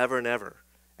name forever and ever.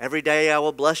 Every day I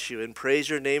will bless you and praise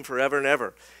your name forever and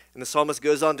ever. And the psalmist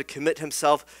goes on to commit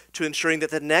himself to ensuring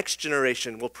that the next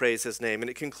generation will praise his name. And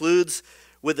it concludes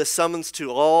with the summons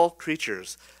to all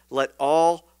creatures, let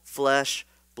all flesh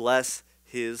bless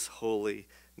his holy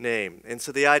name. And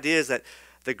so the idea is that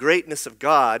the greatness of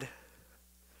God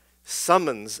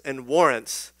summons and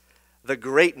warrants the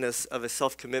greatness of a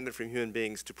self-commitment from human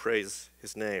beings to praise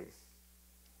his name.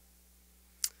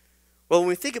 Well, when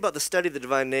we think about the study of the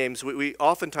divine names, we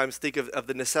oftentimes think of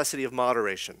the necessity of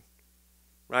moderation,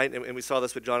 right? And we saw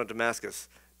this with John of Damascus.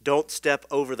 Don't step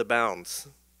over the bounds,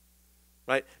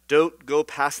 right? Don't go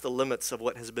past the limits of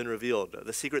what has been revealed.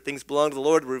 The secret things belong to the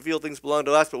Lord, the revealed things belong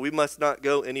to us, but we must not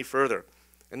go any further.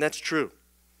 And that's true.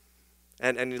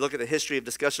 And you look at the history of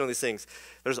discussion on these things,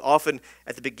 there's often,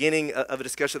 at the beginning of a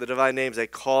discussion of the divine names, a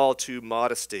call to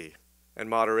modesty and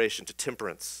moderation, to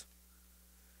temperance.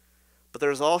 But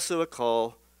there's also a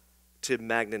call to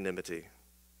magnanimity,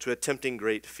 to attempting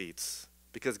great feats,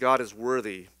 because God is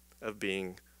worthy of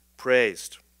being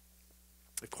praised.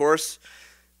 Of course,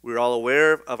 we're all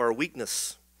aware of our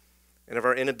weakness and of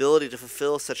our inability to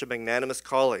fulfill such a magnanimous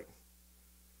calling.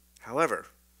 However,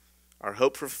 our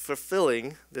hope for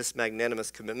fulfilling this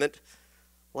magnanimous commitment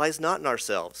lies not in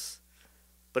ourselves,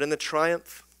 but in the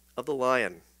triumph of the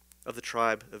Lion of the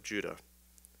tribe of Judah,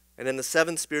 and in the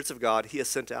seven spirits of God he has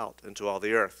sent out into all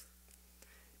the earth.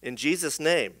 In Jesus'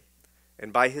 name,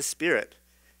 and by his Spirit,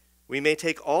 we may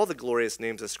take all the glorious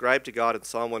names ascribed to God in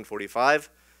Psalm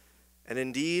 145, and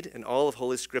indeed in all of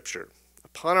Holy Scripture,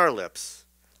 upon our lips,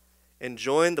 and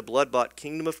join the blood-bought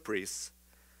kingdom of priests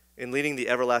in leading the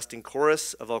everlasting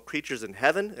chorus of all creatures in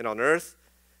heaven and on earth,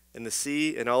 in the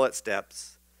sea and all its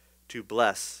depths, to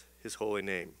bless his holy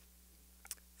name.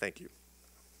 Thank you.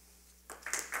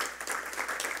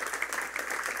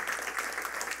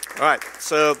 All right,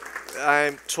 so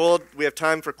I'm told we have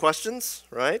time for questions,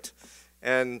 right?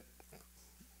 And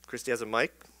Christy has a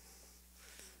mic.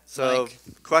 So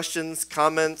questions,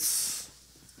 comments,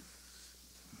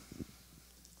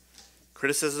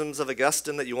 criticisms of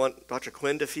Augustine that you want Dr.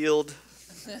 Quinn to field?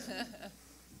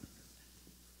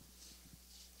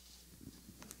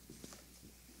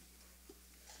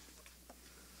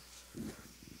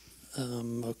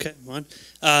 Okay, one.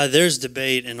 There's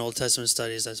debate in Old Testament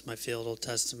studies, that's my field, Old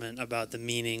Testament, about the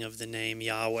meaning of the name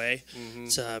Yahweh. Mm-hmm.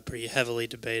 It's pretty heavily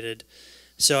debated.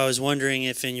 So I was wondering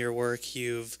if in your work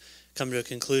you've come to a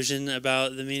conclusion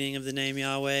about the meaning of the name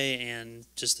Yahweh and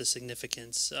just the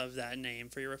significance of that name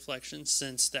for your reflections,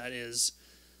 since that is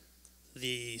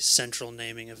the central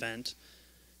naming event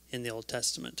in the Old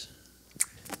Testament.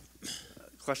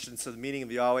 Question, so the meaning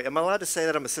of Yahweh. Am I allowed to say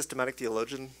that I'm a systematic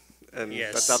theologian? And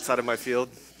yes. That's outside of my field?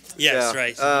 Yes,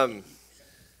 yeah.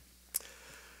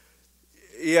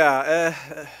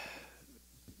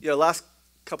 Right. Last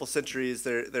couple centuries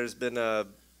there's been a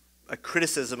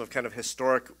criticism of kind of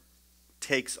historic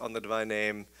takes on the divine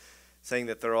name, saying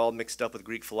that they're all mixed up with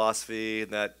Greek philosophy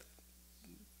and that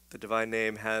the divine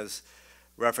name has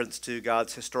reference to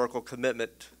God's historical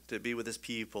commitment to be with his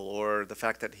people, or the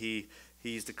fact that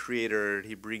he's the creator,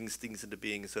 he brings things into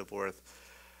being and so forth.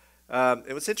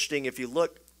 It was interesting, if you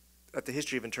look at the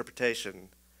history of interpretation,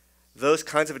 those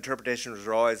kinds of interpretations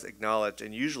are always acknowledged,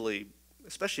 and usually,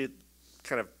 especially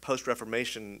kind of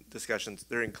post-Reformation discussions,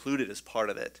 they're included as part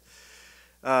of it.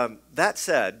 That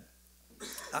said,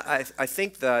 I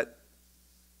think that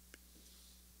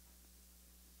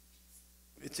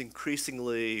it's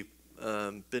increasingly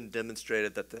been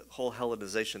demonstrated that the whole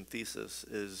Hellenization thesis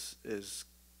is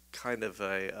kind of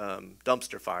a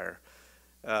dumpster fire.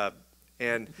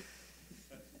 And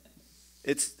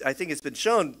I think it's been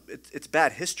shown it's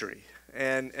bad history.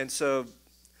 And so,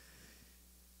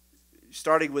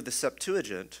 starting with the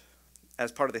Septuagint,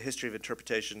 as part of the history of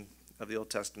interpretation of the Old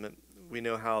Testament, we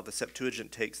know how the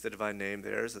Septuagint takes the divine name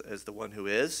there as the one who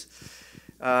is.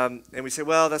 And we say,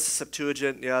 well, that's the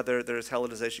Septuagint. Yeah, there's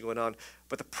Hellenization going on.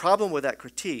 But the problem with that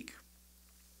critique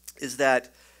is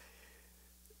that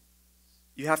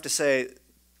you have to say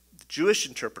the Jewish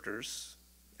interpreters,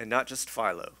 and not just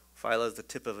Philo. Philo is the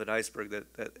tip of an iceberg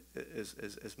that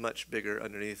is much bigger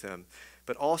underneath him,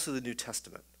 but also the New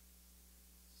Testament.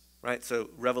 Right? So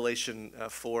Revelation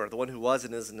 4, the one who was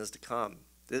and is to come.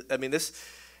 I mean,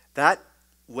 that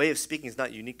way of speaking is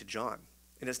not unique to John.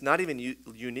 And it's not even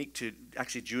unique to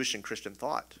actually Jewish and Christian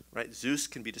thought, right? Zeus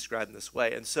can be described in this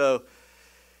way. And so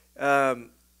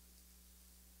I'm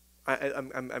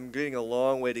getting a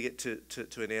long way to get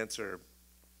to an answer.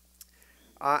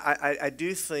 I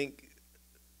do think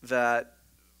that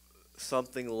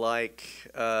something like,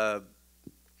 I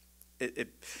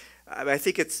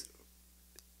think it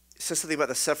says something about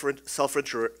the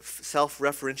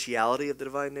self-referentiality of the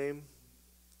divine name.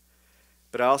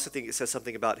 But I also think it says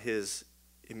something about his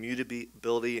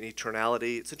immutability and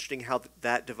eternality. It's interesting how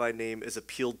that divine name is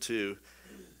appealed to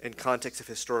in context of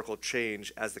historical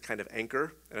change as the kind of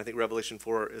anchor. And I think Revelation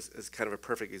 4 is kind of a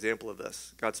perfect example of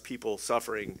this. God's people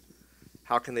suffering,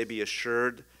 how can they be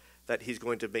assured that he's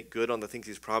going to make good on the things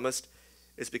he's promised?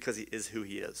 It's because he is who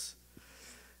he is.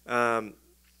 The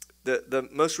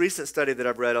most recent study that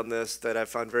I've read on this that I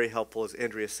found very helpful is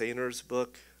Andrea Sayner's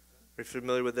book. Are you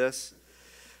familiar with this?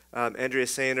 Andrea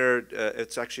Sayner,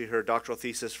 it's actually her doctoral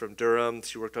thesis from Durham.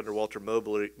 She worked under Walter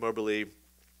Moberly.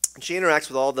 And she interacts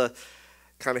with all the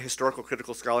kind of historical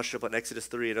critical scholarship on Exodus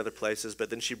 3 and other places, but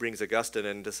then she brings Augustine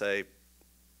in to say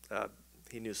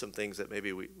he knew some things that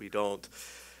maybe we don't.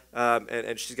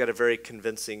 And she's got a very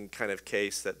convincing kind of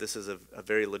case that this is a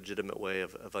very legitimate way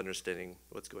of understanding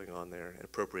what's going on there and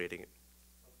appropriating it.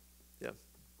 Yeah.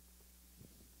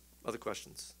 Other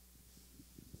questions?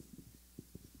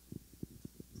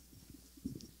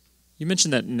 You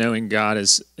mentioned that knowing God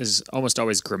is almost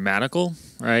always grammatical,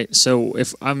 right? So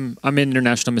if I'm in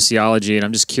international missiology, and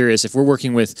I'm just curious, if we're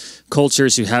working with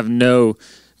cultures who have no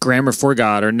grammar for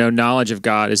God or no knowledge of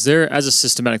God, is there, as a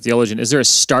systematic theologian, is there a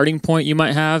starting point you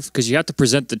might have? Because you have to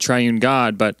present the triune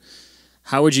God, but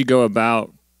how would you go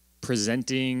about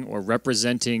presenting or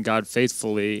representing God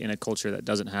faithfully in a culture that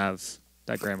doesn't have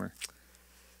that grammar?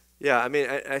 Yeah, I mean,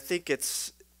 I think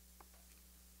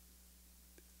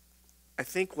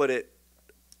what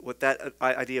that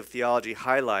idea of theology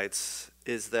highlights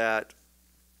is that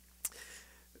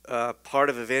part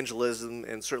of evangelism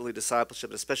and certainly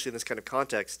discipleship, especially in this kind of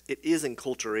context, it is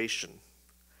enculturation.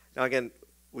 Now again,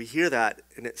 we hear that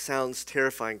and it sounds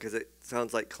terrifying because it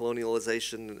sounds like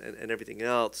colonialization and everything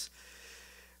else.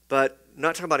 But I'm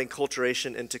not talking about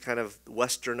enculturation into kind of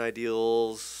Western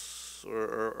ideals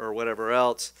or whatever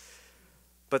else,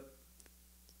 but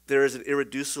there is an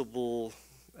irreducible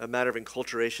matter of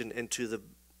enculturation into the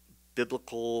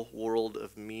biblical world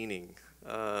of meaning.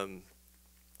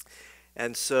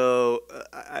 And so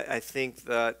I think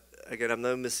that, again, I'm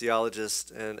no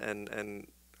missiologist, and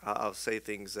I'll say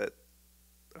things that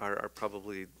are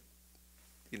probably,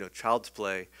 child's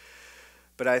play.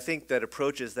 But I think that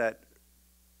approaches that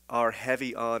are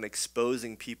heavy on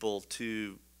exposing people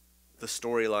to the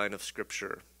storyline of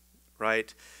Scripture,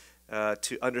 right?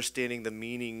 To understanding the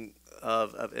meaning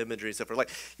of imagery and stuff. Like,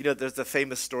 there's the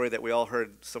famous story that we all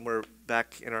heard somewhere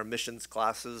back in our missions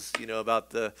classes,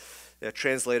 about the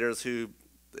translators who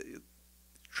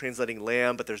translating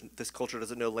lamb, but this culture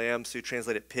doesn't know lamb, so you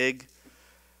translate it pig,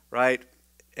 right?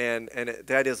 And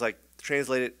the idea is like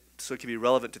translate it so it can be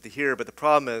relevant to the hearer. But the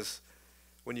problem is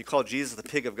when you call Jesus the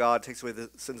pig of God, takes away the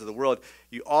sins of the world,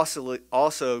 you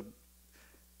also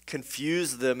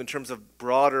confuse them in terms of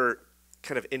broader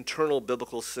kind of internal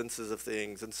biblical senses of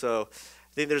things. And so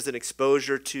I think there's an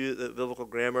exposure to the biblical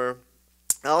grammar.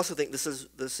 I also think this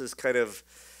is kind of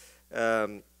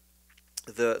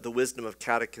the wisdom of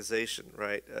catechization,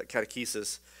 right?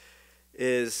 Catechesis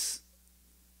is,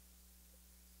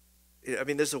 I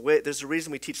mean, there's a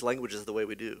reason we teach languages the way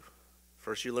we do.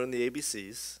 First you learn the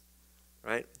ABCs,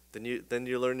 right? Then you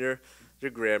learn your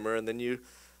grammar, and then you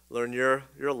learn your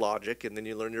logic, and then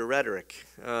you learn your rhetoric.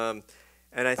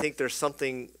 And I think there's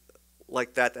something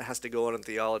like that has to go on in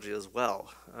theology as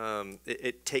well.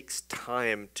 It takes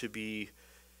time to be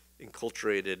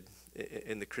enculturated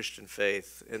in the Christian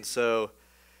faith. And so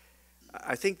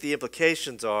I think the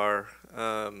implications are,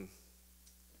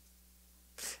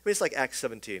 it's like Acts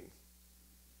 17.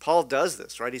 Paul does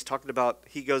this, right? He's talking about,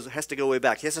 has to go way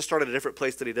back. He has to start at a different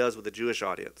place than he does with the Jewish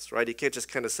audience, right? He can't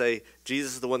just kind of say,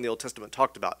 Jesus is the one the Old Testament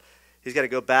talked about. He's got to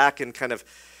go back and kind of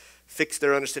fix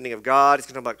their understanding of God. He's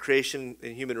going to talk about creation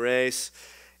and human race.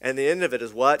 And the end of it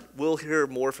is what? We'll hear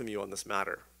more from you on this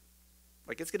matter.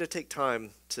 Like, it's going to take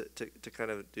time to kind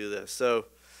of do this. So,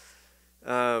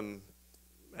 yeah,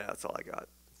 that's all I got.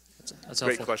 That's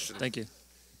Great helpful. question. Thank you.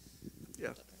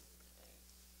 Yeah.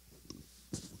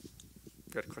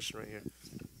 Got a question right here.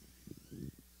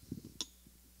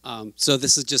 So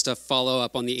this is just a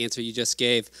follow-up on the answer you just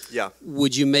gave. Yeah.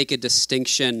 Would you make a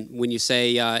distinction when you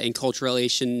say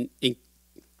enculturation,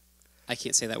 I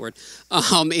can't say that word,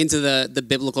 into the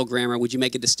biblical grammar? Would you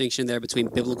make a distinction there between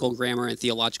biblical grammar and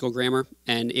theological grammar?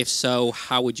 And if so,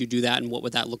 how would you do that, and what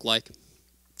would that look like?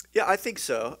 Yeah, I think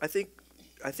so. I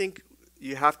think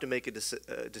you have to make a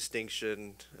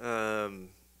distinction,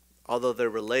 although they're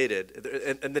related.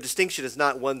 And the distinction is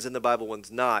not one's in the Bible,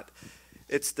 one's not.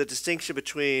 It's the distinction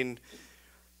between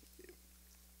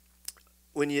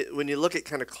when you look at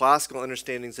kind of classical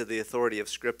understandings of the authority of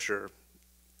Scripture,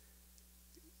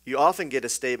 you often get a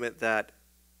statement that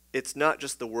it's not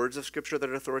just the words of Scripture that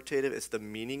are authoritative, it's the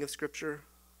meaning of Scripture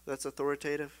that's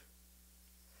authoritative.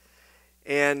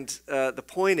 And the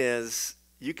point is,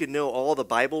 you can know all the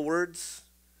Bible words,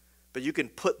 but you can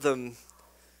put them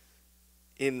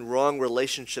in wrong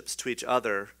relationships to each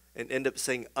other and end up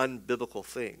saying unbiblical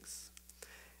things.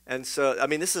 And so, I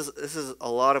mean, this is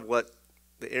a lot of what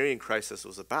the Arian crisis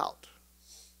was about,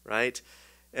 right?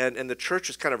 And the church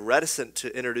was kind of reticent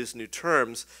to introduce new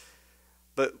terms,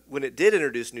 but when it did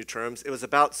introduce new terms, it was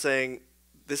about saying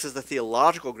this is the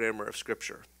theological grammar of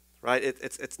Scripture, right?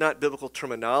 It's not biblical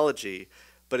terminology,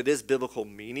 but it is biblical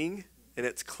meaning, and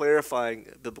it's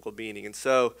clarifying biblical meaning. And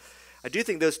so I do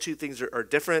think those two things are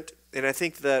different, and I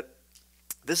think that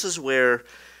this is where,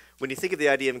 when you think of the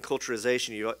idea of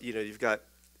enculturization, you've got,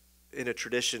 in a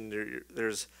tradition,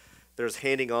 there's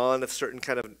handing on of certain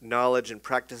kind of knowledge and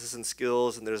practices and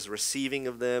skills, and there's receiving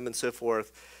of them and so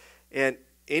forth. And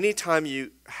anytime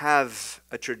you have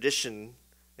a tradition,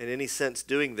 in any sense,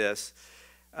 doing this,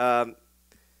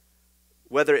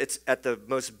 whether it's at the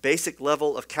most basic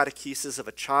level of catechesis of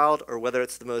a child or whether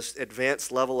it's the most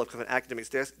advanced level of kind of academic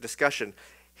discussion,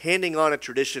 handing on a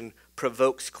tradition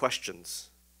provokes questions.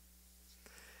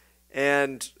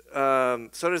 And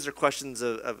sometimes there are questions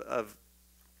of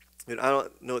I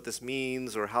don't know what this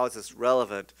means or how is this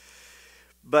relevant.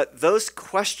 But those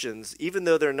questions, even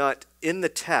though they're not in the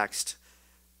text,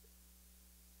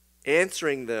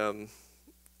 answering them,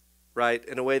 right,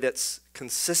 in a way that's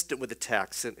consistent with the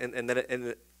text and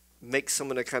it makes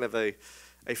someone a kind of a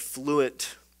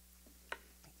fluent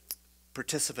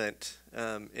participant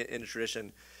in a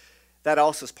tradition, that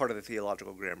also is part of the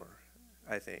theological grammar,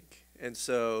 I think. And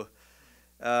so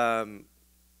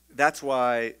that's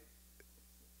why,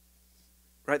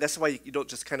 right, that's why you don't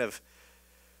just kind of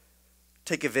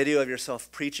take a video of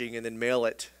yourself preaching and then mail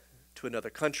it to another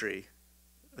country,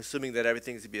 assuming that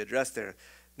everything's to be addressed there.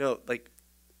 No, like,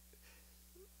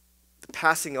 the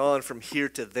passing on from here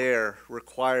to there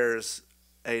requires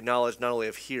a knowledge not only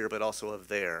of here but also of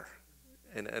there,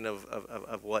 and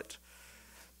of what,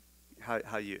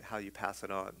 how you pass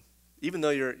it on. Even though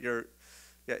you're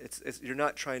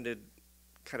not trying to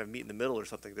kind of meet in the middle or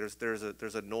something. There's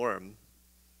a norm,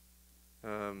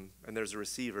 and there's a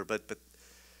receiver, but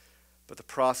the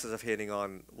process of handing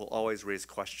on will always raise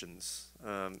questions,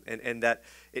 and that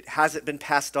it hasn't been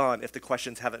passed on if the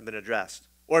questions haven't been addressed,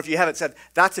 or if you haven't said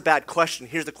that's a bad question.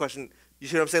 Here's the question. You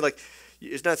see what I'm saying? Like,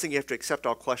 it's not saying you have to accept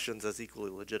all questions as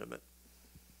equally legitimate.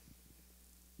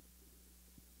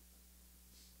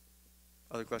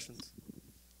 Other questions?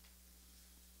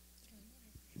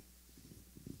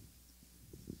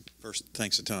 First,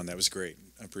 thanks a ton. That was great.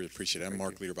 I really appreciate it. I'm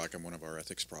Mark Liederbach. I'm one of our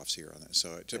ethics profs here on that.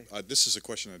 So this is a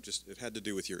question it had to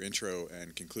do with your intro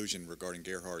and conclusion regarding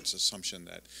Gerhard's assumption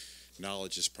that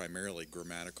knowledge is primarily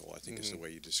grammatical, I think is the way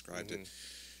you described it.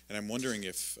 And I'm wondering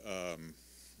if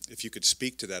you could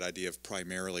speak to that idea of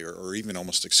primarily or even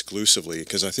almost exclusively,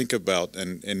 because I think about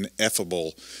an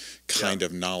ineffable kind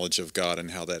of knowledge of God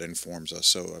and how that informs us.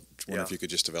 So I wonder if you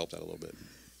could just develop that a little bit.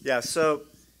 Yeah, so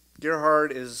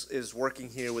Gerhard is working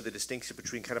here with the distinction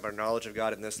between kind of our knowledge of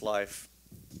God in this life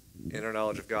and our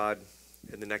knowledge of God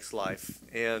in the next life.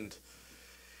 And,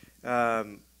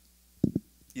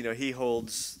 he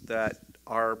holds that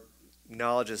our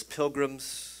knowledge as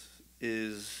pilgrims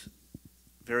is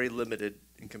very limited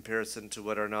in comparison to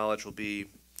what our knowledge will be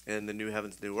in the new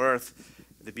heavens, new earth,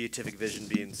 the beatific vision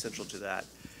being central to that.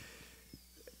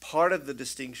 Part of the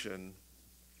distinction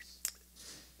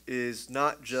is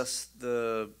not just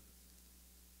the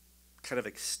kind of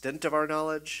extent of our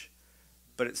knowledge,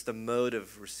 but it's the mode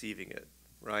of receiving it,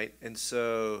 right? And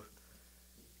so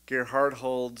Gerhard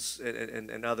holds,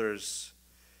 and others,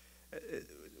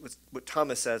 what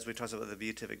Thomas says when he talks about the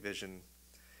beatific vision,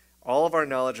 all of our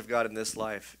knowledge of God in this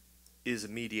life is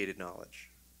mediated knowledge.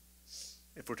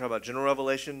 If we're talking about general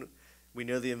revelation, we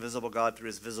know the invisible God through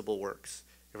his visible works.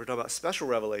 If we're talking about special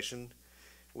revelation,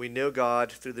 we know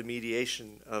God through the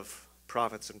mediation of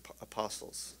prophets and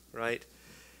apostles, right?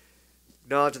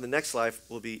 Knowledge in the next life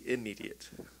will be immediate.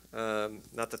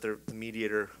 Not that the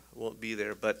mediator won't be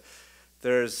there, but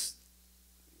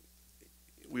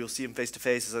we'll see him face to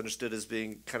face is understood as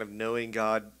being kind of knowing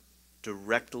God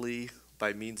directly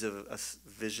by means of a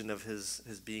vision of his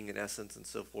being in essence and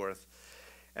so forth.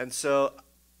 And so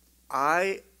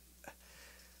I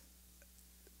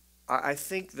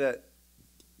think that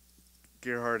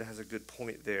Gerhard has a good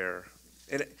point there.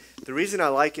 And the reason I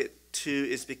like it too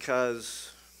is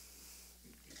because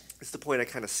it's the point I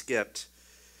kind of skipped.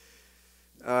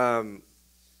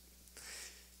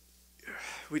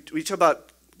 We talk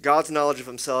about God's knowledge of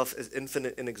himself as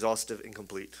infinite, inexhaustive,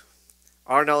 incomplete.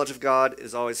 Our knowledge of God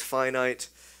is always finite,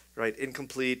 right?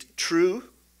 Incomplete, true,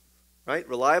 right?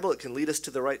 Reliable. It can lead us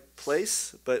to the right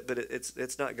place, but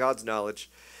it's not God's knowledge.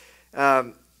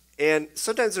 And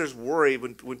sometimes there's worry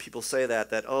when people say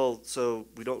that oh, so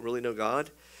we don't really know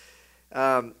God.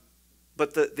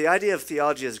 But the idea of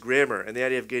theology as grammar and the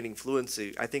idea of gaining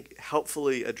fluency, I think,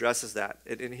 helpfully addresses that.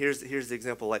 And here's the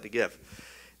example I'd like to give.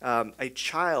 A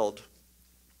child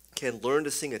can learn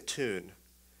to sing a tune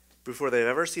before they've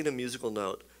ever seen a musical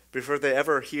note, before they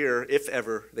ever hear, if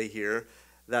ever they hear,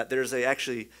 that there's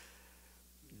actually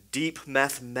deep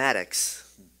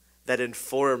mathematics that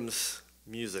informs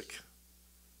music.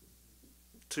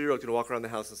 2-year-old can walk around the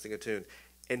house and sing a tune,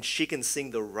 and she can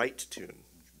sing the right tune.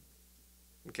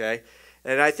 Okay?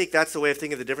 And I think that's the way of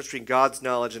thinking of the difference between God's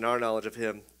knowledge and our knowledge of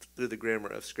him through the grammar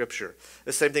of Scripture.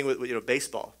 The same thing with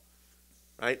baseball,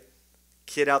 right?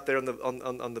 Kid out there on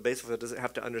the baseball field doesn't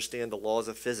have to understand the laws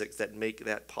of physics that make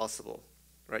that possible,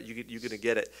 right? You're going to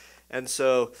get it. And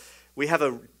so we have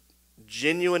a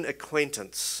genuine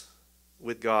acquaintance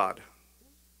with God.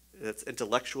 It's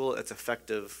intellectual, it's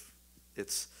effective,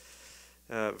 it's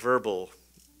verbal,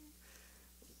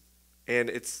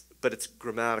 but it's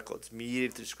grammatical. It's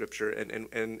mediated through Scripture,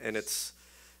 and it's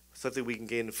something we can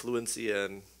gain fluency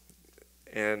in,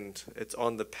 and it's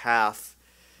on the path.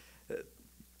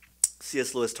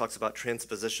 C.S. Lewis talks about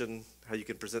transposition, how you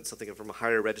can present something from a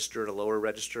higher register to a lower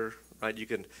register, right? You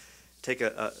can take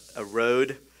a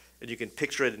road, and you can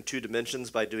picture it in 2 dimensions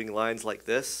by doing lines like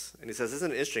this. And he says,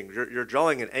 isn't it interesting? You're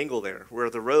drawing an angle there, where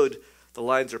the road, the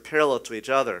lines are parallel to each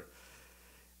other.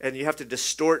 And you have to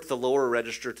distort the lower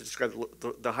register to describe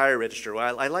the higher register.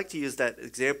 Well, I like to use that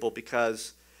example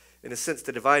because, in a sense,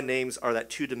 the divine names are that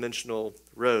 2-dimensional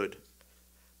road,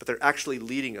 but they're actually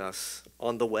leading us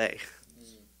on the way.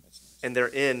 And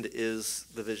their end is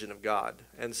the vision of God.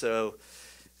 And so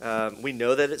we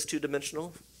know that it's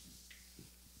 2-dimensional,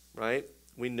 right?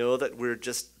 We know that we're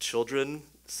just children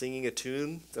singing a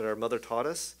tune that our mother taught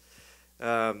us.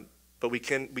 But we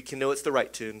can know it's the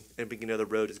right tune, and we can know the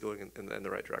road is going in the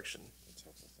right direction.